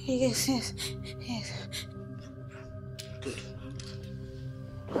 Yes. Good.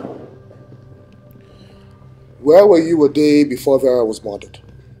 Where were you a day before Vera was murdered?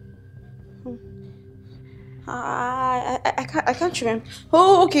 I can't remember.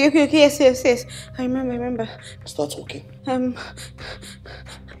 Oh, okay. Yes. I remember. Start talking.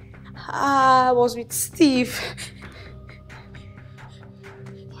 I was with Steve.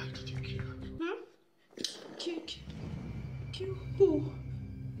 Why did you kill her? Kill who?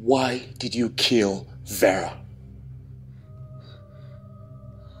 Why did you kill Vera?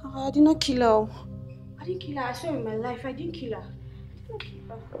 I did not kill her. I didn't kill her. I swear in my life, I didn't kill her.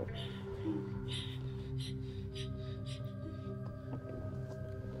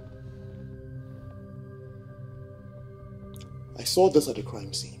 I saw this at the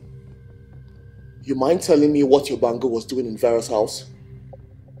crime scene. You mind telling me what your bango was doing in Vera's house?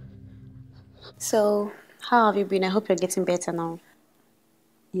 So, how have you been? I hope you're getting better now.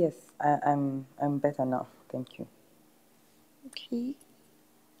 Yes, I'm better now. Thank you. Okay.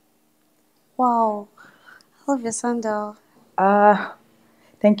 Wow. I love your sandal.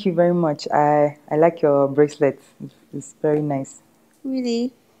 Thank you very much. I like your bracelet. It's very nice.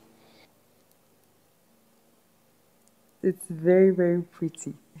 Really? It's very, very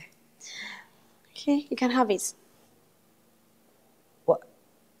pretty. Okay, you can have it. What?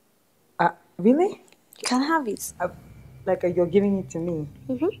 Really? You can have it. Like you're giving it to me?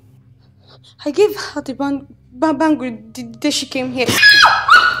 Mm-hmm. I gave her the bangle the day she came here. I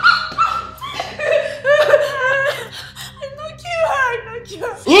don't kill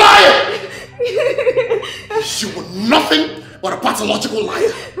her. Liar! You were nothing but a pathological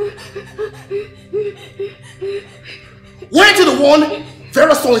liar. Weren't you the one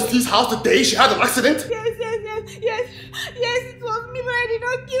Vera saw in Steve's house the day she had an accident? Yes, it was me, but I did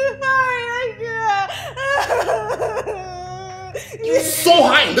not kill her. You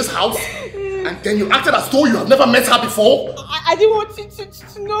saw her in this house, and then you acted as though you have never met her before? I didn't want you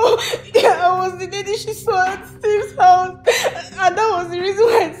to know. I was the lady she saw at Steve's house, and that was the reason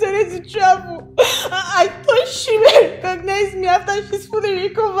why I decided to travel. I thought she would recognize me after she's fully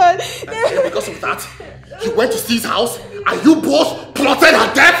recovered. And because of that, you went to Steve's house, and you both plotted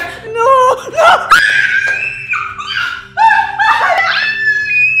her death? No!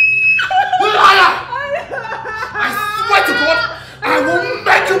 Liar! I swear to God, I will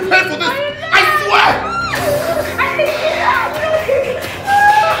make you pay for this! I swear!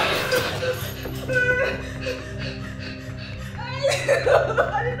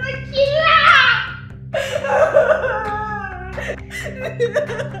 I did not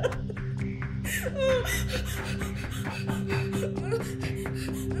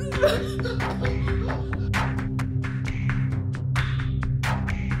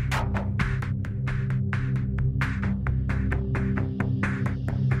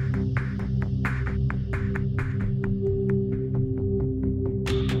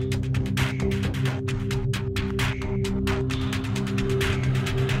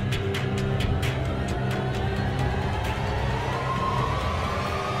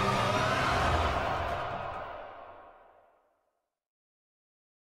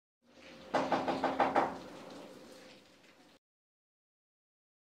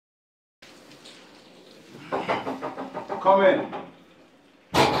Come in.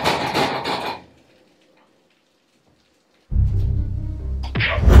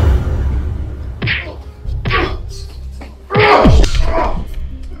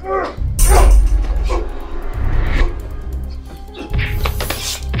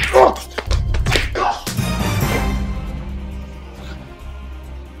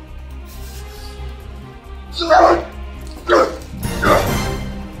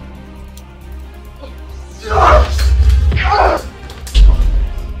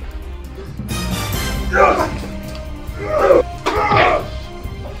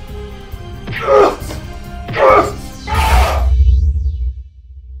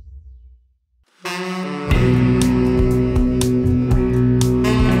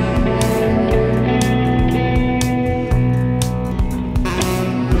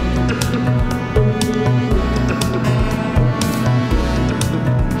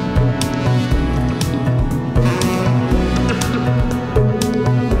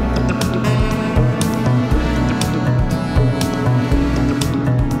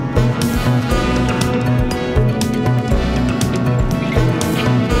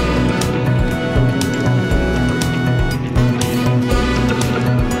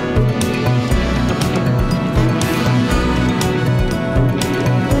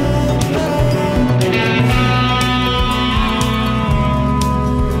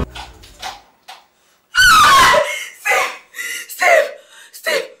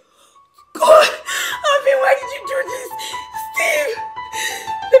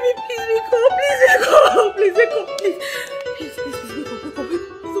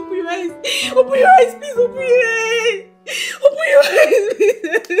 Open your eyes, please. Open your eyes. Open your eyes,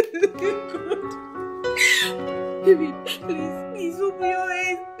 please. Baby, please open your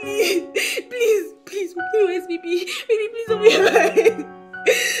eyes, please open your eyes, baby. Baby, please open your eyes.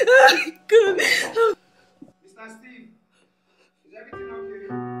 God. Mr. Steve, is everything okay?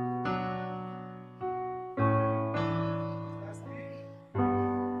 Mr. Steve,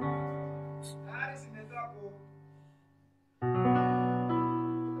 Dad is in the dark.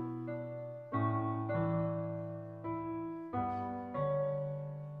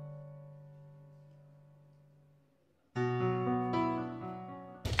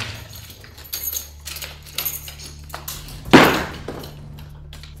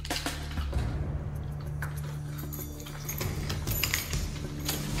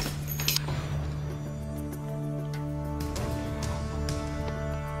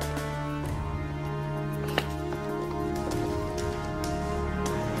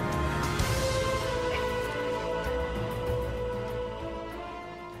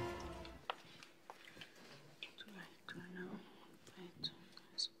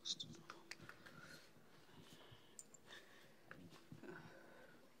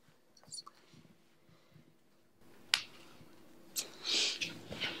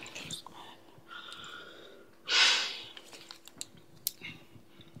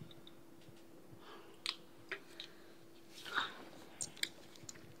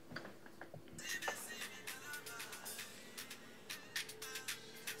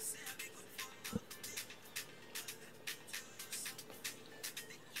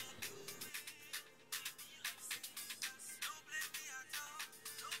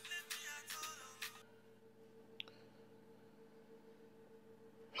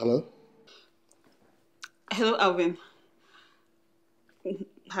 Hello? Hello, Alvin.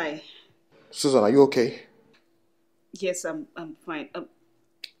 Hi. Susan, are you okay? Yes, I'm fine.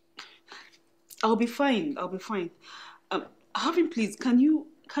 I'll be fine. Alvin, please, can you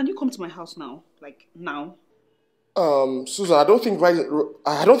come to my house now? Like now? Susan, I don't think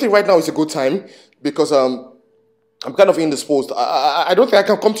right now is a good time because I'm kind of indisposed. I don't think I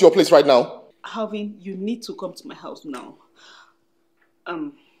can come to your place right now. Alvin, you need to come to my house now.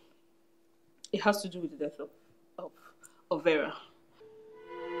 It has to do with the death of Vera.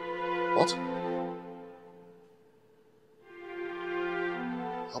 What?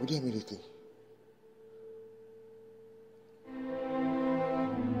 I'll be there immediately.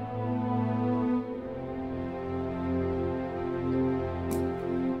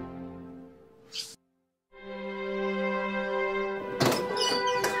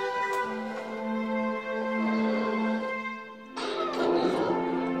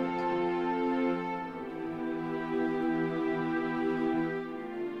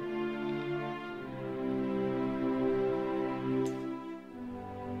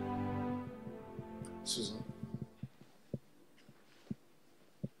 Susan.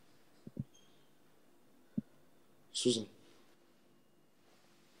 Susan.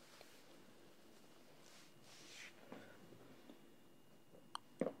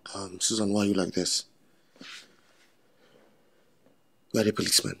 Susan, why are you like this? Where are the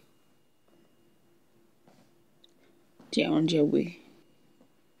policemen? They're on their way.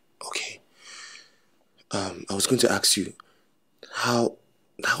 Okay. I was going to ask you, how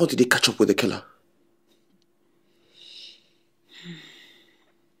did they catch up with the killer?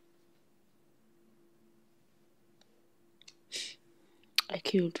 I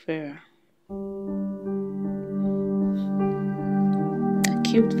killed Vera.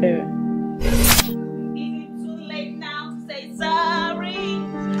 Is it too late now to say sorry?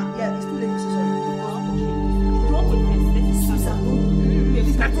 Yeah, it's too late to say sorry.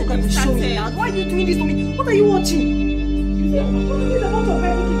 Why are you doing this to me? What are you watching?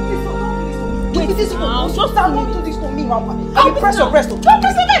 Wait, this is just don't do this to me, Mama. I will press your breast. Don't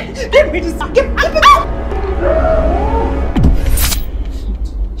press it. Give me this. Give it up.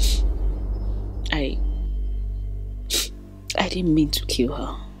 I didn't mean to kill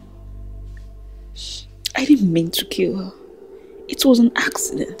her. It was an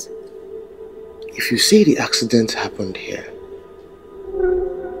accident. If you say the accident happened here,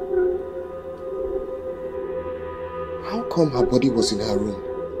 how come her body was in her room?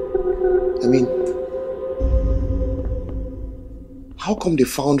 I mean, how come they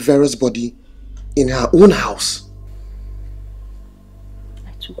found Vera's body in her own house?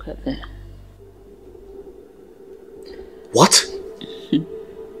 I took her there. What?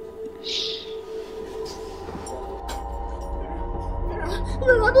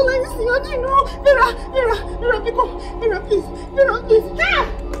 Vera, don't let me see your dream, no. Vera, Vera, please. Vera, please.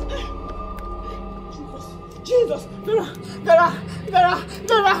 Jesus, Vera,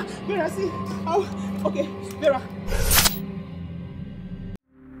 Vera, see. Oh, okay, Vera.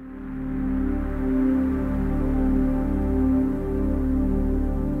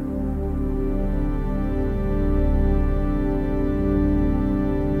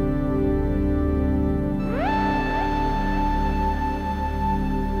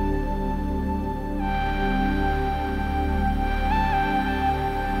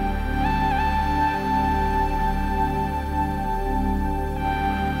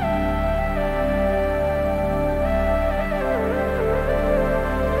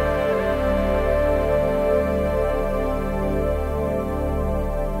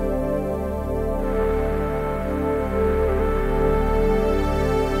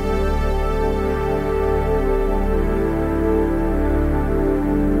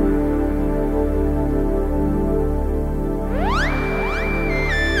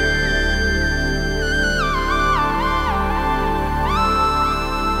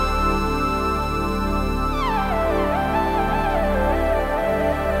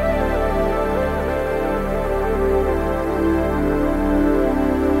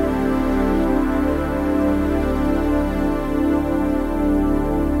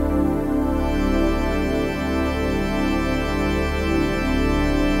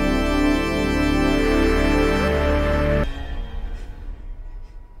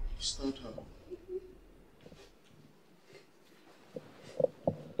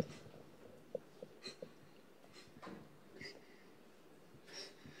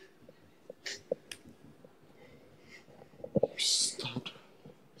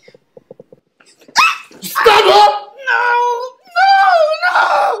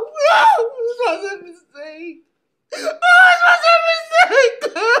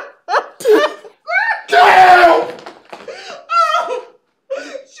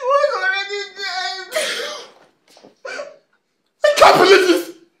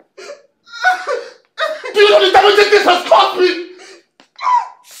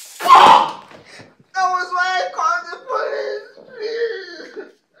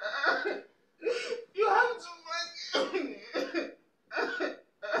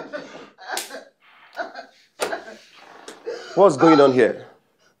 What's going on here?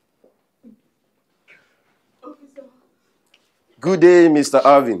 Officer. Good day, Mr.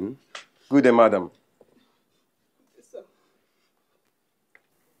 Arvin. Good day, madam. Officer.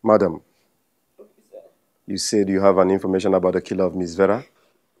 Madam, Officer. you said you have an information about the killer of Miss Vera?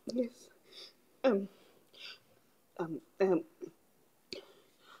 Yes.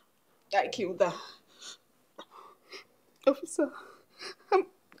 I killed her. Officer, I'm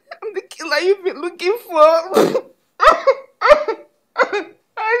the killer you've been looking for.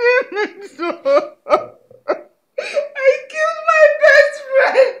 I didn't mean so. I killed my best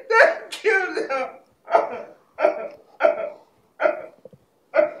friend. I killed her.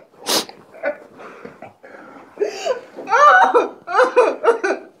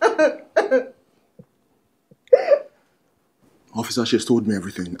 Officer, she has told me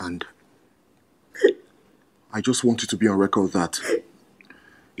everything, and I just want you to be on record that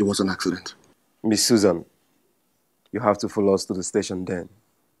it was an accident. Miss Susan, you have to follow us to the station then.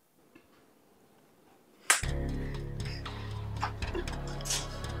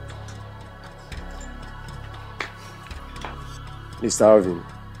 Mr. Arvin,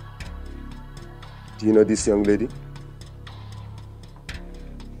 do you know this young lady?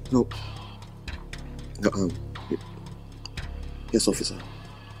 No. Yes, officer.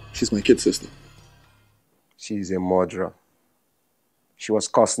 She's my kid sister. She is a murderer. She was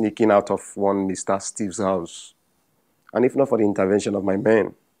caught sneaking out of one Mr. Steve's house. And if not for the intervention of my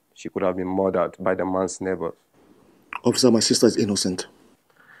men, she could have been murdered by the man's neighbors. Officer, my sister is innocent.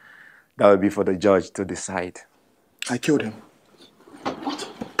 That will be for the judge to decide. I killed him. What?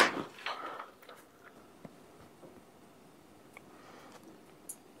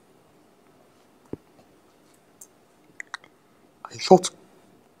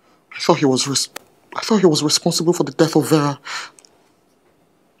 I thought he was responsible for the death of Vera.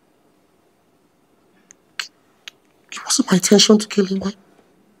 It wasn't my intention to kill him.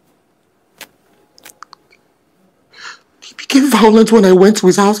 He became violent when I went to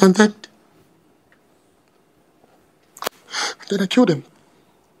his house, and then I killed him.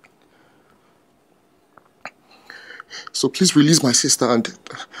 So please release my sister and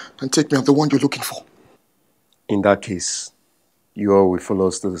take me. I'm the one you're looking for. In that case, you all will follow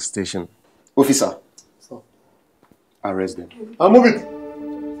us to the station. Officer. Stop. Arrest them. Move it.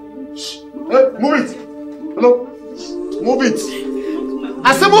 Shh. Hey, move it. Hello. Move it.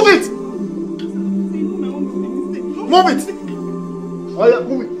 I said move it. Move it. Oh yeah,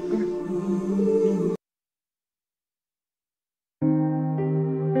 move it.